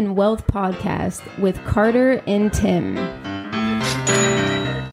Health and Wealth Podcast with Carter and Tim.